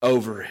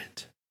over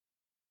it.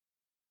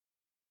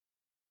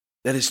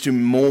 That is to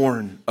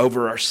mourn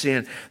over our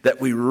sin, that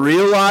we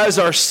realize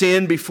our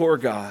sin before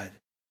God,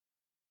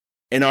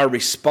 and our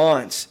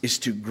response is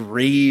to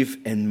grieve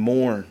and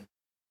mourn.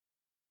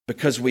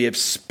 Because we have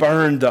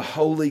spurned the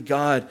holy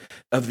God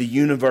of the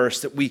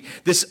universe,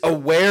 this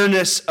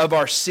awareness of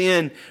our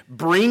sin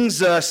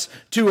brings us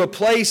to a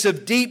place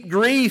of deep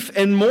grief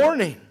and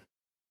mourning.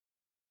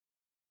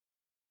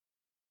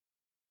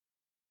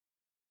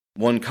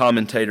 One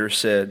commentator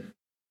said,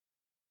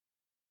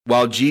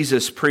 while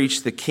Jesus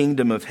preached the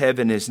kingdom of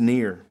heaven is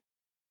near,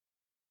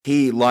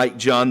 he, like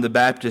John the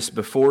Baptist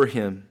before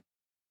him,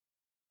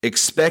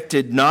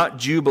 expected not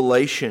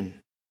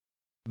jubilation,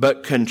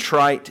 but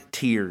contrite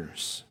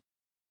tears.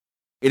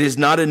 It is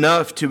not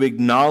enough to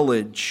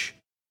acknowledge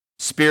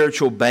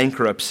spiritual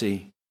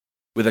bankruptcy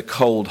with a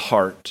cold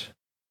heart.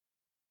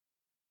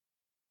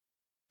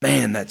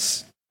 Man,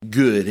 that's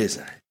good,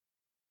 isn't it?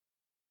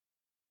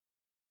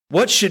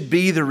 What should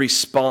be the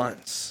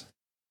response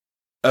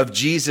of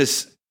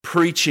Jesus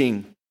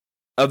preaching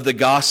of the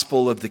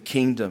gospel of the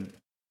kingdom?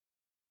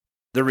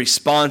 The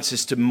response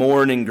is to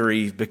mourn and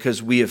grieve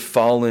because we have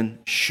fallen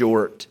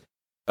short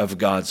of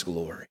God's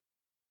glory.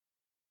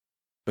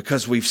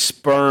 Because we've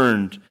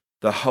spurned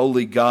the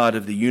holy God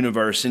of the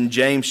universe. In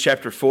James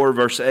chapter 4,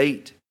 verse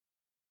 8,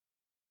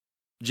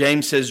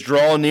 James says,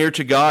 Draw near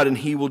to God and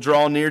he will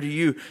draw near to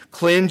you.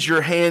 Cleanse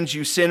your hands,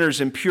 you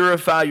sinners, and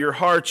purify your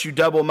hearts, you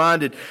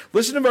double-minded.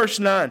 Listen to verse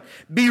 9.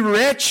 Be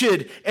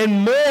wretched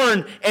and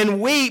mourn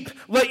and weep.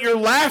 Let your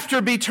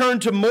laughter be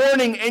turned to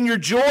mourning and your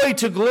joy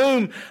to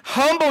gloom.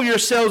 Humble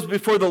yourselves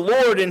before the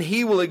Lord and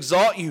he will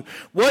exalt you.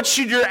 What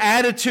should your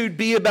attitude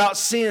be about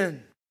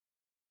sin?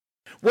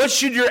 What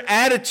should your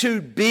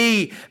attitude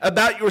be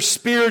about your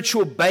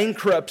spiritual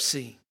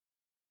bankruptcy?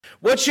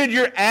 What should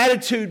your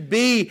attitude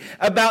be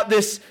about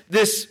this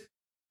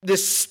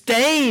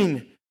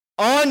stain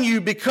on you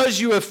because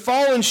you have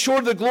fallen short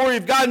of the glory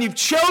of God and you've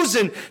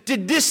chosen to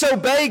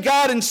disobey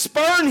God and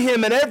spurn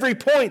him at every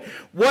point?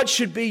 What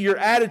should be your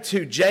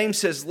attitude? James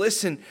says,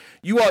 listen,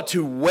 you ought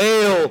to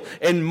wail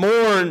and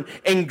mourn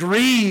and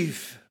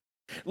grieve.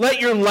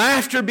 Let your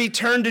laughter be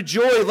turned to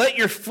joy. Let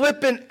your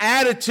flippant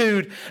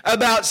attitude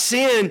about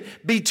sin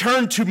be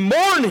turned to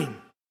mourning.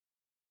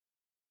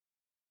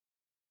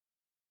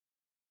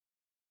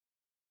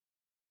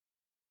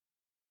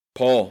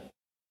 Paul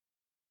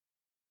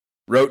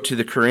wrote to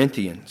the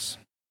Corinthians.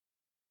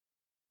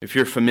 If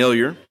you're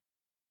familiar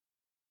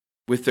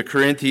with the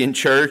Corinthian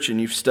church and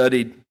you've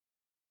studied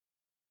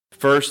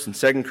 1st and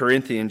 2nd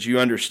Corinthians, you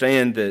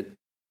understand that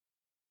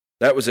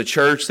That was a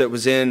church that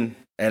was in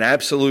an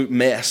absolute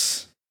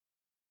mess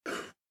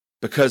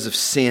because of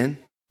sin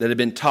that had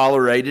been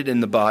tolerated in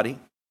the body.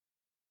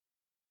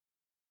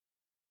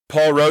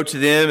 Paul wrote to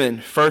them in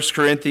 1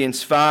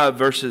 Corinthians 5,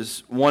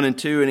 verses 1 and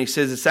 2, and he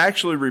says, it's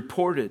actually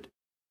reported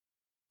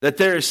that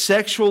there is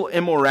sexual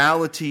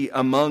immorality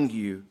among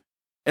you,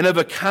 and of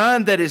a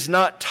kind that is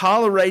not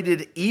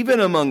tolerated even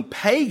among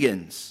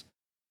pagans,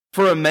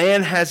 for a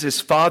man has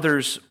his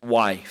father's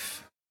wife.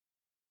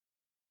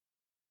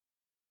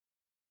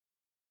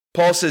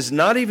 Paul says,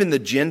 not even the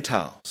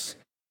Gentiles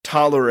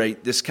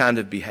tolerate this kind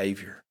of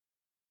behavior.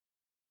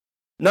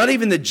 Not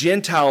even the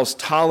Gentiles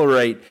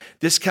tolerate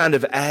this kind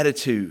of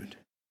attitude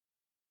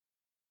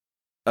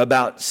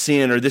about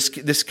sin or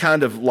this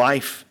kind of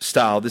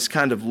lifestyle, this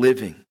kind of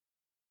living.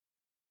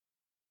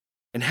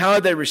 And how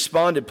had they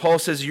responded? Paul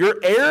says, you're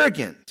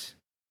arrogant.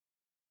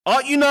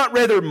 Ought you not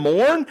rather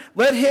mourn?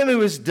 Let him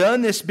who has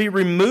done this be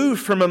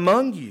removed from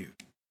among you.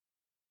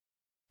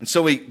 And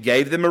so he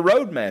gave them a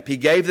roadmap. He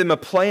gave them a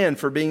plan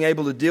for being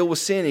able to deal with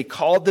sin. He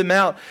called them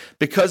out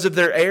because of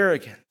their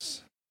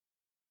arrogance.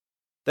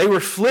 They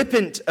were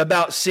flippant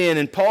about sin.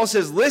 And Paul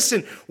says,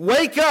 listen,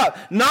 wake up,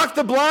 knock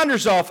the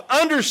blinders off,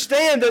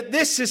 understand that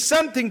this is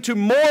something to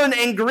mourn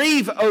and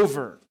grieve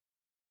over.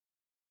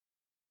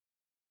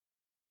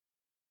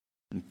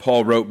 And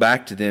Paul wrote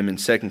back to them in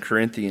 2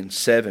 Corinthians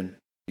 7,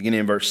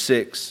 beginning in verse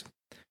 6.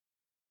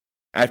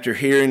 After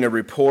hearing a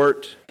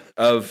report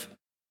of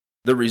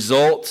the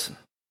result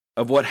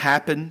of what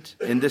happened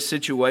in this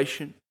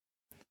situation,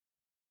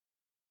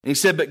 and he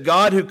said, but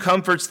God who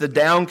comforts the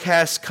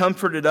downcast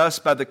comforted us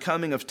by the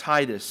coming of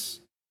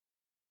Titus.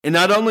 And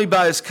not only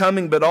by his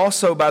coming, but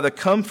also by the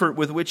comfort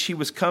with which he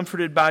was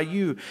comforted by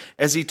you,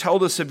 as he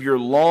told us of your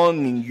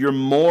longing, your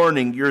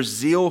mourning, your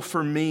zeal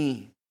for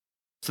me,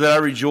 so that I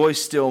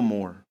rejoice still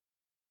more.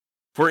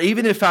 For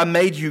even if I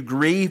made you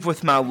grieve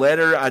with my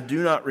letter, I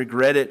do not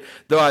regret it,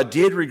 though I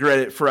did regret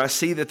it, for I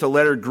see that the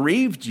letter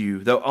grieved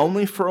you, though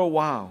only for a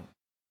while.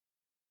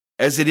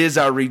 As it is,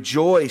 I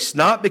rejoice,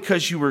 not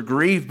because you were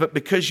grieved, but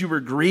because you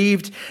were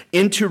grieved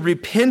into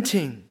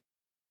repenting.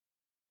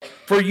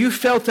 For you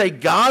felt a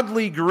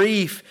godly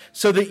grief,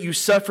 so that you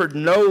suffered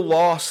no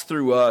loss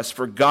through us.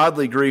 For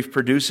godly grief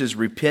produces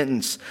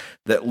repentance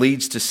that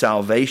leads to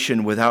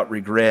salvation without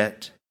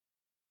regret,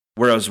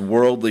 whereas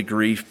worldly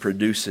grief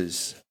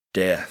produces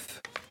death.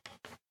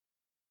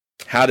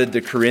 How did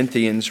the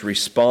Corinthians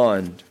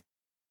respond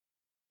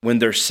when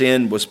their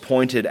sin was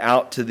pointed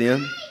out to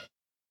them?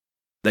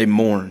 They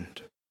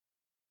mourned.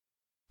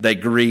 They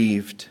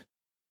grieved.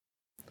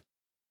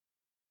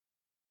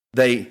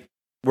 They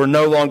were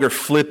no longer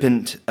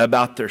flippant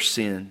about their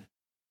sin.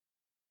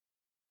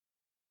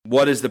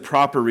 What is the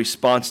proper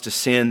response to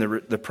sin?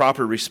 The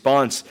proper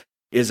response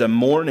is a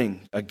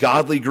mourning, a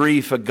godly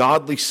grief, a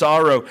godly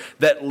sorrow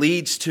that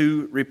leads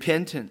to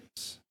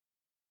repentance.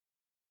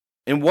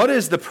 And what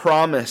is the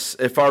promise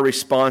if our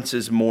response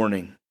is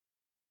mourning?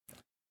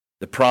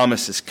 The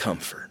promise is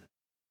comfort.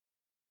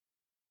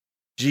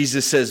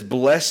 Jesus says,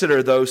 blessed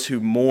are those who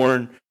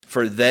mourn,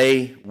 for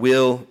they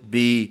will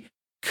be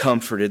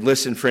comforted.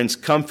 Listen, friends,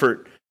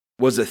 comfort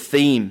was a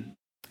theme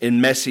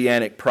in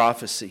Messianic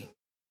prophecy.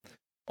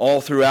 All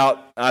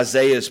throughout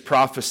Isaiah's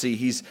prophecy,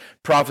 he's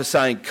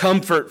prophesying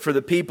comfort for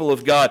the people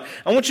of God.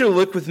 I want you to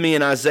look with me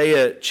in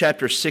Isaiah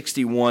chapter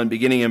 61,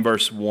 beginning in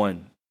verse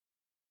 1.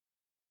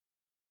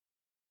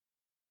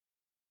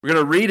 We're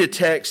going to read a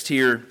text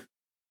here,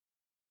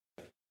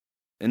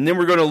 and then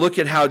we're going to look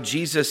at how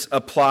Jesus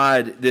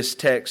applied this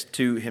text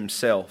to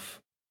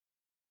himself.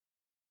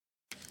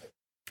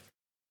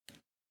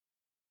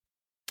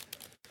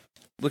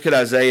 Look at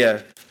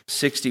Isaiah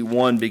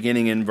 61,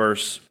 beginning in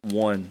verse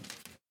 1.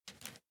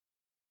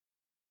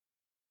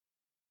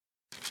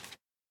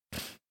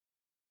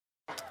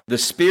 The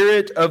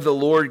Spirit of the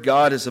Lord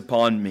God is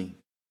upon me,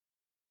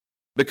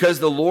 because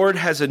the Lord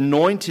has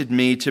anointed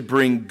me to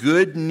bring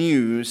good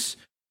news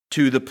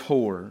to the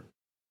poor.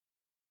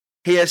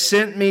 He has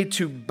sent me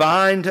to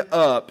bind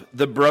up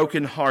the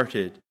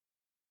brokenhearted,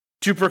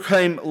 to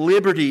proclaim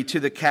liberty to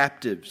the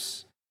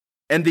captives,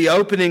 and the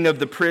opening of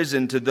the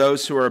prison to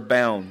those who are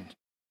bound,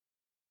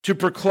 to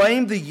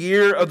proclaim the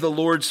year of the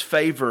Lord's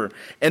favor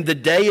and the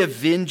day of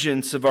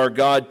vengeance of our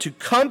God, to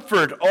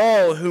comfort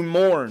all who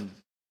mourn,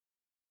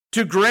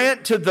 to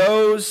grant to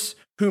those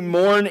who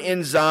mourn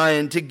in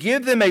Zion, to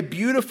give them a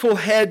beautiful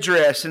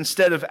headdress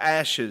instead of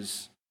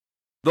ashes,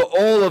 the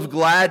oil of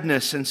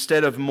gladness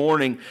instead of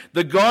mourning,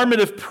 the garment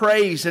of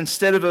praise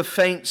instead of a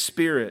faint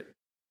spirit,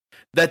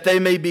 that they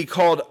may be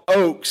called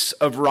oaks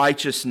of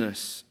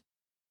righteousness,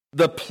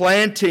 the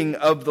planting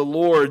of the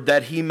Lord,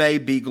 that he may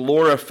be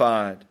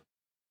glorified.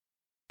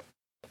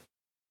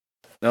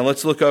 Now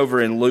let's look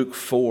over in Luke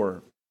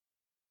 4,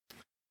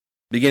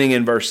 beginning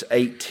in verse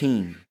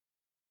 18.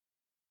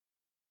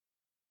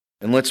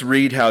 And let's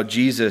read how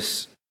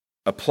Jesus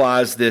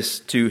applies this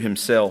to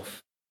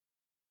himself.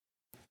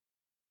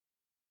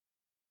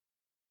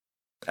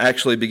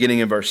 Actually, beginning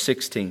in verse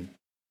 16.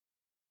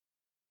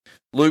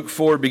 Luke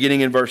 4,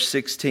 beginning in verse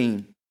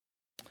 16.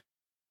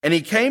 And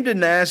he came to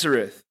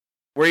Nazareth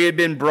where he had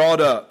been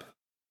brought up.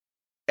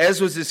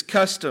 As was his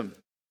custom,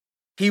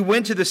 he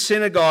went to the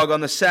synagogue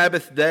on the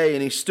Sabbath day,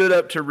 and he stood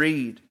up to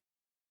read.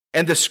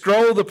 And the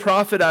scroll of the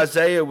prophet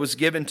Isaiah was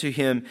given to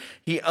him.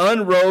 He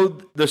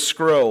unrolled the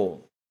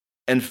scroll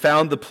and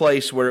found the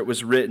place where it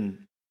was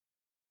written,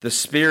 "The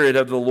Spirit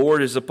of the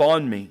Lord is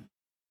upon me,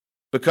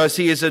 because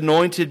he has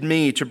anointed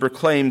me to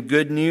proclaim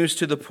good news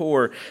to the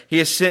poor. He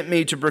has sent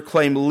me to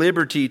proclaim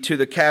liberty to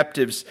the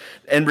captives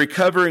and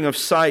recovering of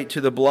sight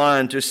to the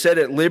blind, to set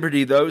at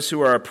liberty those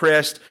who are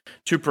oppressed,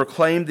 to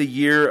proclaim the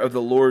year of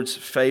the Lord's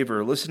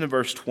favor." Listen to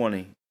verse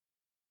 20.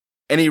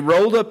 And he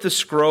rolled up the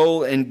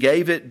scroll and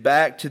gave it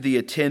back to the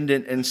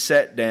attendant and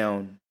sat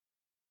down.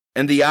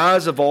 And the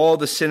eyes of all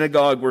the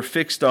synagogue were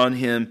fixed on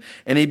him,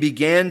 and he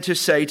began to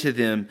say to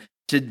them,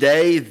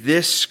 "Today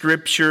this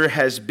scripture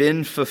has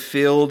been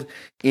fulfilled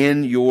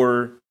in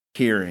your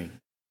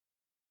hearing."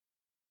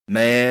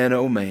 Man,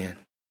 oh man.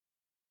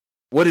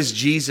 What is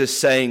Jesus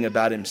saying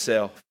about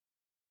himself?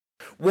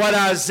 What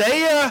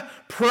Isaiah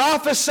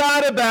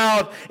prophesied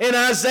about in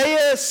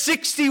Isaiah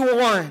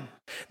 61.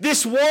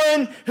 This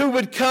one who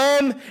would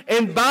come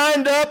and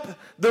bind up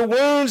the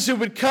wounds, who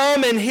would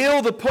come and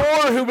heal the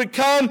poor, who would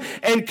come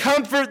and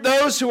comfort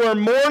those who are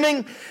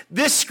mourning.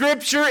 This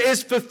scripture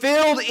is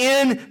fulfilled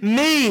in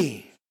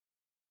me.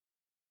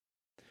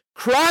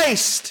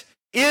 Christ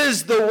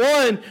is the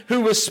one who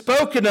was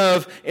spoken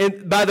of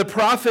by the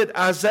prophet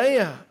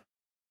Isaiah.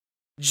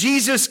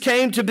 Jesus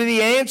came to be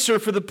the answer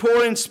for the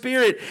poor in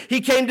spirit.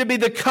 He came to be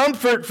the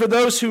comfort for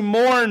those who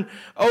mourn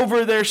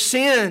over their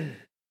sin.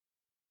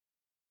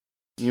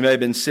 You may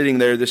have been sitting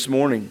there this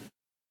morning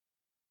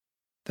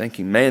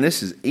thinking, man,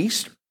 this is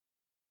Easter.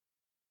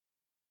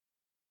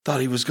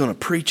 Thought he was going to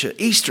preach an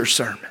Easter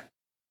sermon.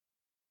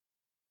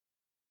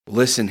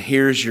 Listen,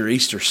 here's your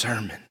Easter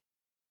sermon.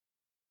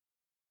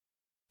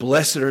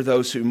 Blessed are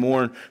those who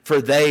mourn,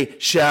 for they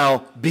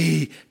shall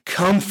be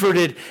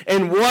comforted.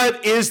 And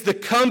what is the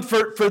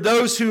comfort for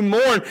those who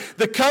mourn?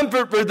 The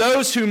comfort for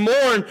those who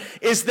mourn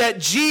is that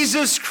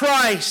Jesus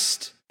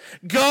Christ,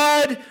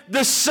 God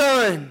the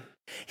Son,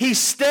 He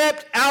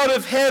stepped out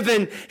of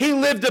heaven. He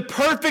lived a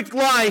perfect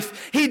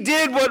life. He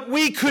did what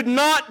we could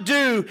not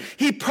do.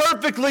 He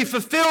perfectly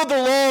fulfilled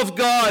the law of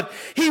God.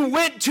 He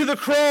went to the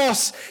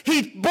cross.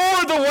 He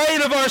bore the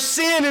weight of our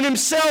sin in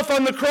himself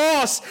on the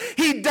cross.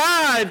 He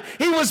died.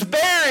 He was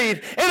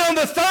buried. And on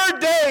the third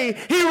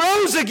day, he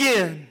rose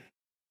again.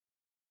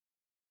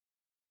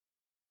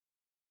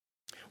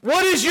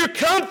 What is your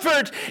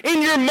comfort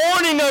in your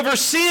mourning over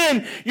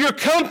sin? Your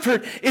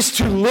comfort is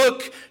to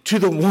look to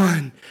the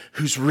one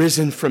who's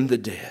risen from the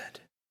dead.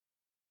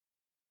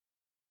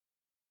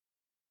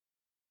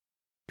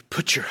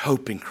 Put your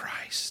hope in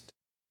Christ.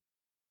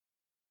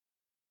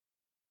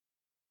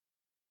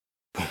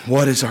 But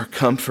what is our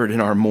comfort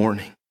in our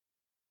mourning?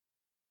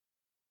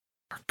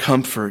 Our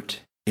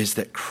comfort is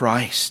that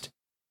Christ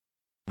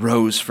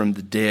rose from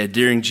the dead.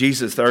 During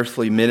Jesus'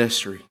 earthly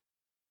ministry,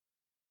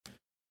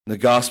 the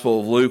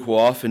Gospel of Luke will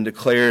often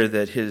declare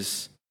that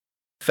his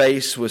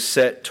face was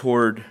set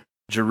toward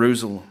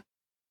Jerusalem.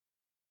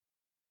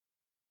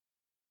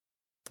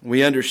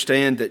 We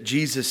understand that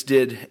Jesus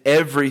did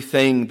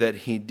everything that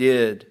he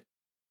did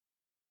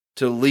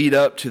to lead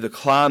up to the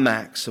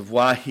climax of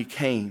why he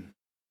came,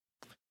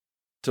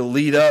 to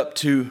lead up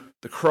to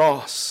the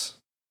cross.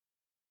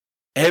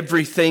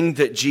 Everything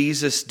that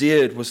Jesus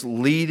did was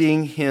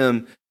leading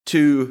him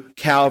to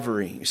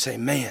Calvary. You say,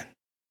 man,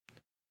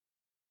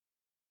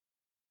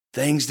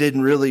 things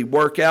didn't really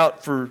work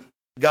out for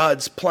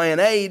God's plan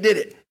A, did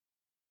it?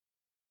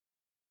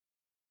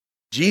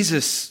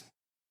 Jesus,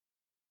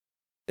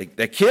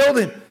 they killed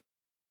him.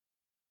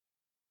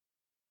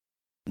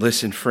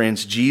 Listen,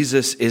 friends,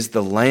 Jesus is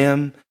the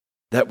Lamb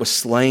that was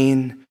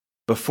slain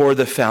before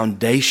the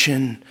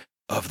foundation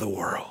of the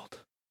world.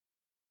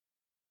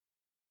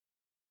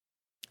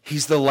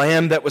 He's the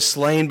Lamb that was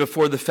slain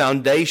before the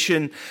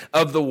foundation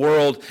of the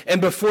world. And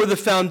before the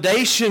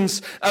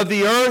foundations of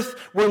the earth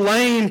were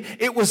laid,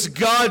 it was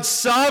God's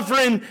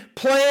sovereign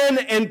plan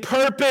and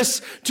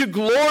purpose to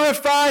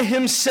glorify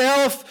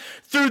himself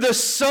through the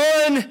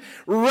Son,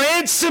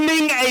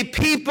 ransoming a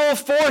people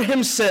for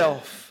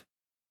himself.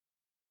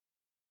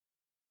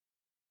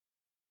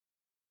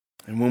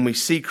 And when we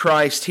see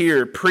Christ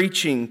here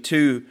preaching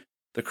to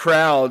the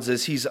crowds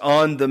as he's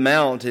on the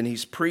mount and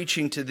he's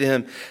preaching to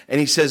them, and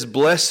he says,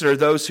 blessed are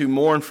those who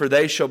mourn, for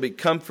they shall be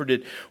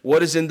comforted.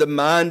 What is in the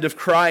mind of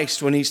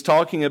Christ when he's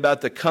talking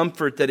about the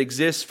comfort that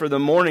exists for the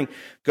mourning?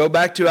 Go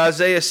back to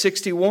Isaiah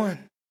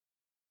 61.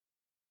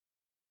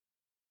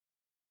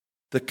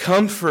 The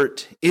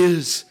comfort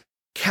is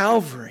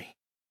Calvary.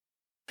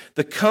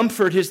 The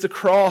comfort is the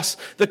cross.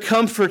 The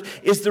comfort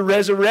is the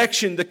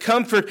resurrection. The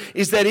comfort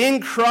is that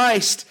in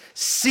Christ,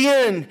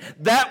 sin,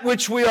 that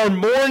which we are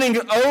mourning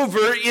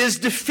over, is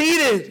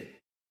defeated.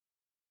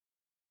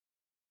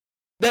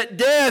 That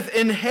death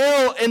and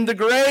hell and the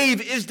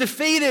grave is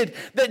defeated.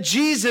 That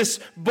Jesus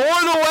bore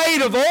the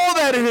weight of all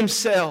that in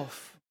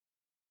himself.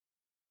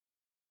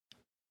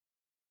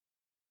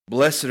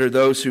 Blessed are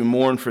those who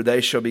mourn, for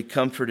they shall be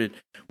comforted,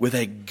 with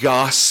a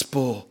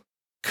gospel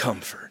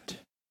comfort.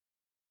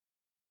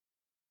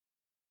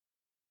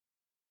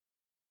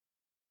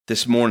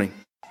 This morning,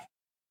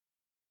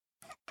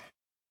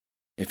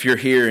 if you're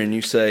here and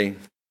you say,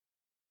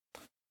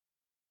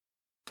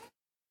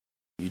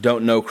 you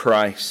don't know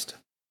Christ,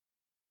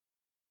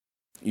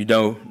 you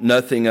know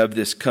nothing of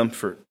this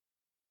comfort,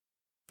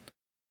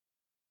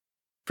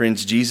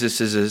 friends, Jesus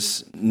is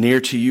as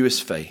near to you as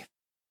faith.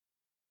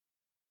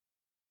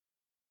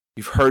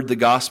 You've heard the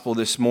gospel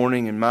this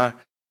morning, and my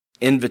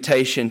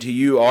invitation to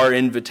you, our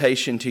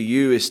invitation to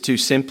you, is to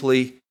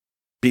simply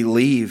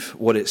believe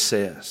what it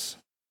says.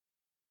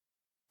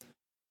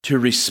 To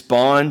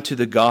respond to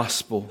the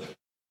gospel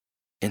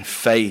in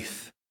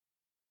faith.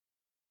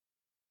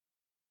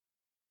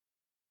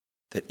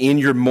 That in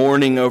your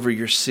mourning over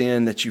your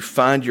sin, that you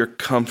find your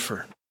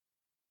comfort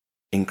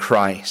in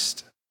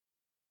Christ,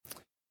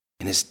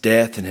 in His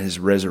death and His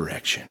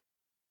resurrection.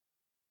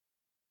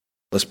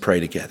 Let's pray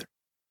together.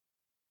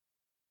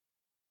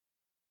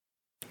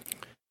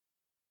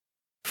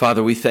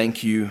 Father, we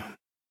thank you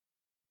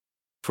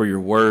for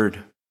your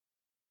word.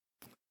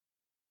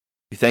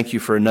 We thank you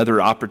for another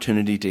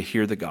opportunity to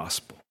hear the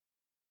gospel.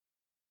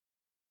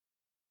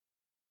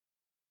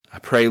 I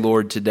pray,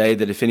 Lord, today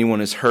that if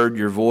anyone has heard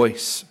your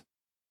voice,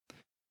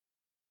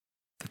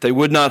 that they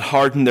would not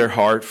harden their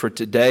heart, for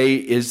today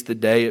is the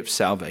day of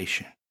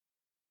salvation.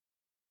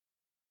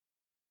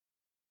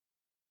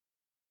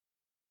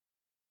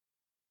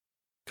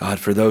 God,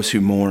 for those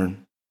who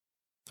mourn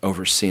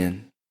over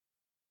sin,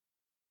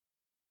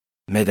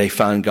 may they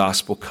find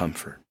gospel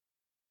comfort.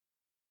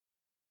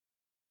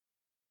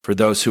 For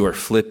those who are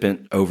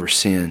flippant over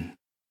sin,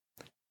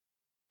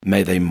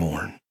 may they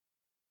mourn.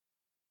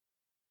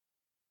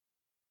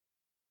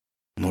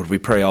 Lord, we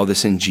pray all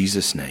this in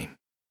Jesus' name.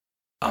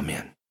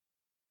 Amen.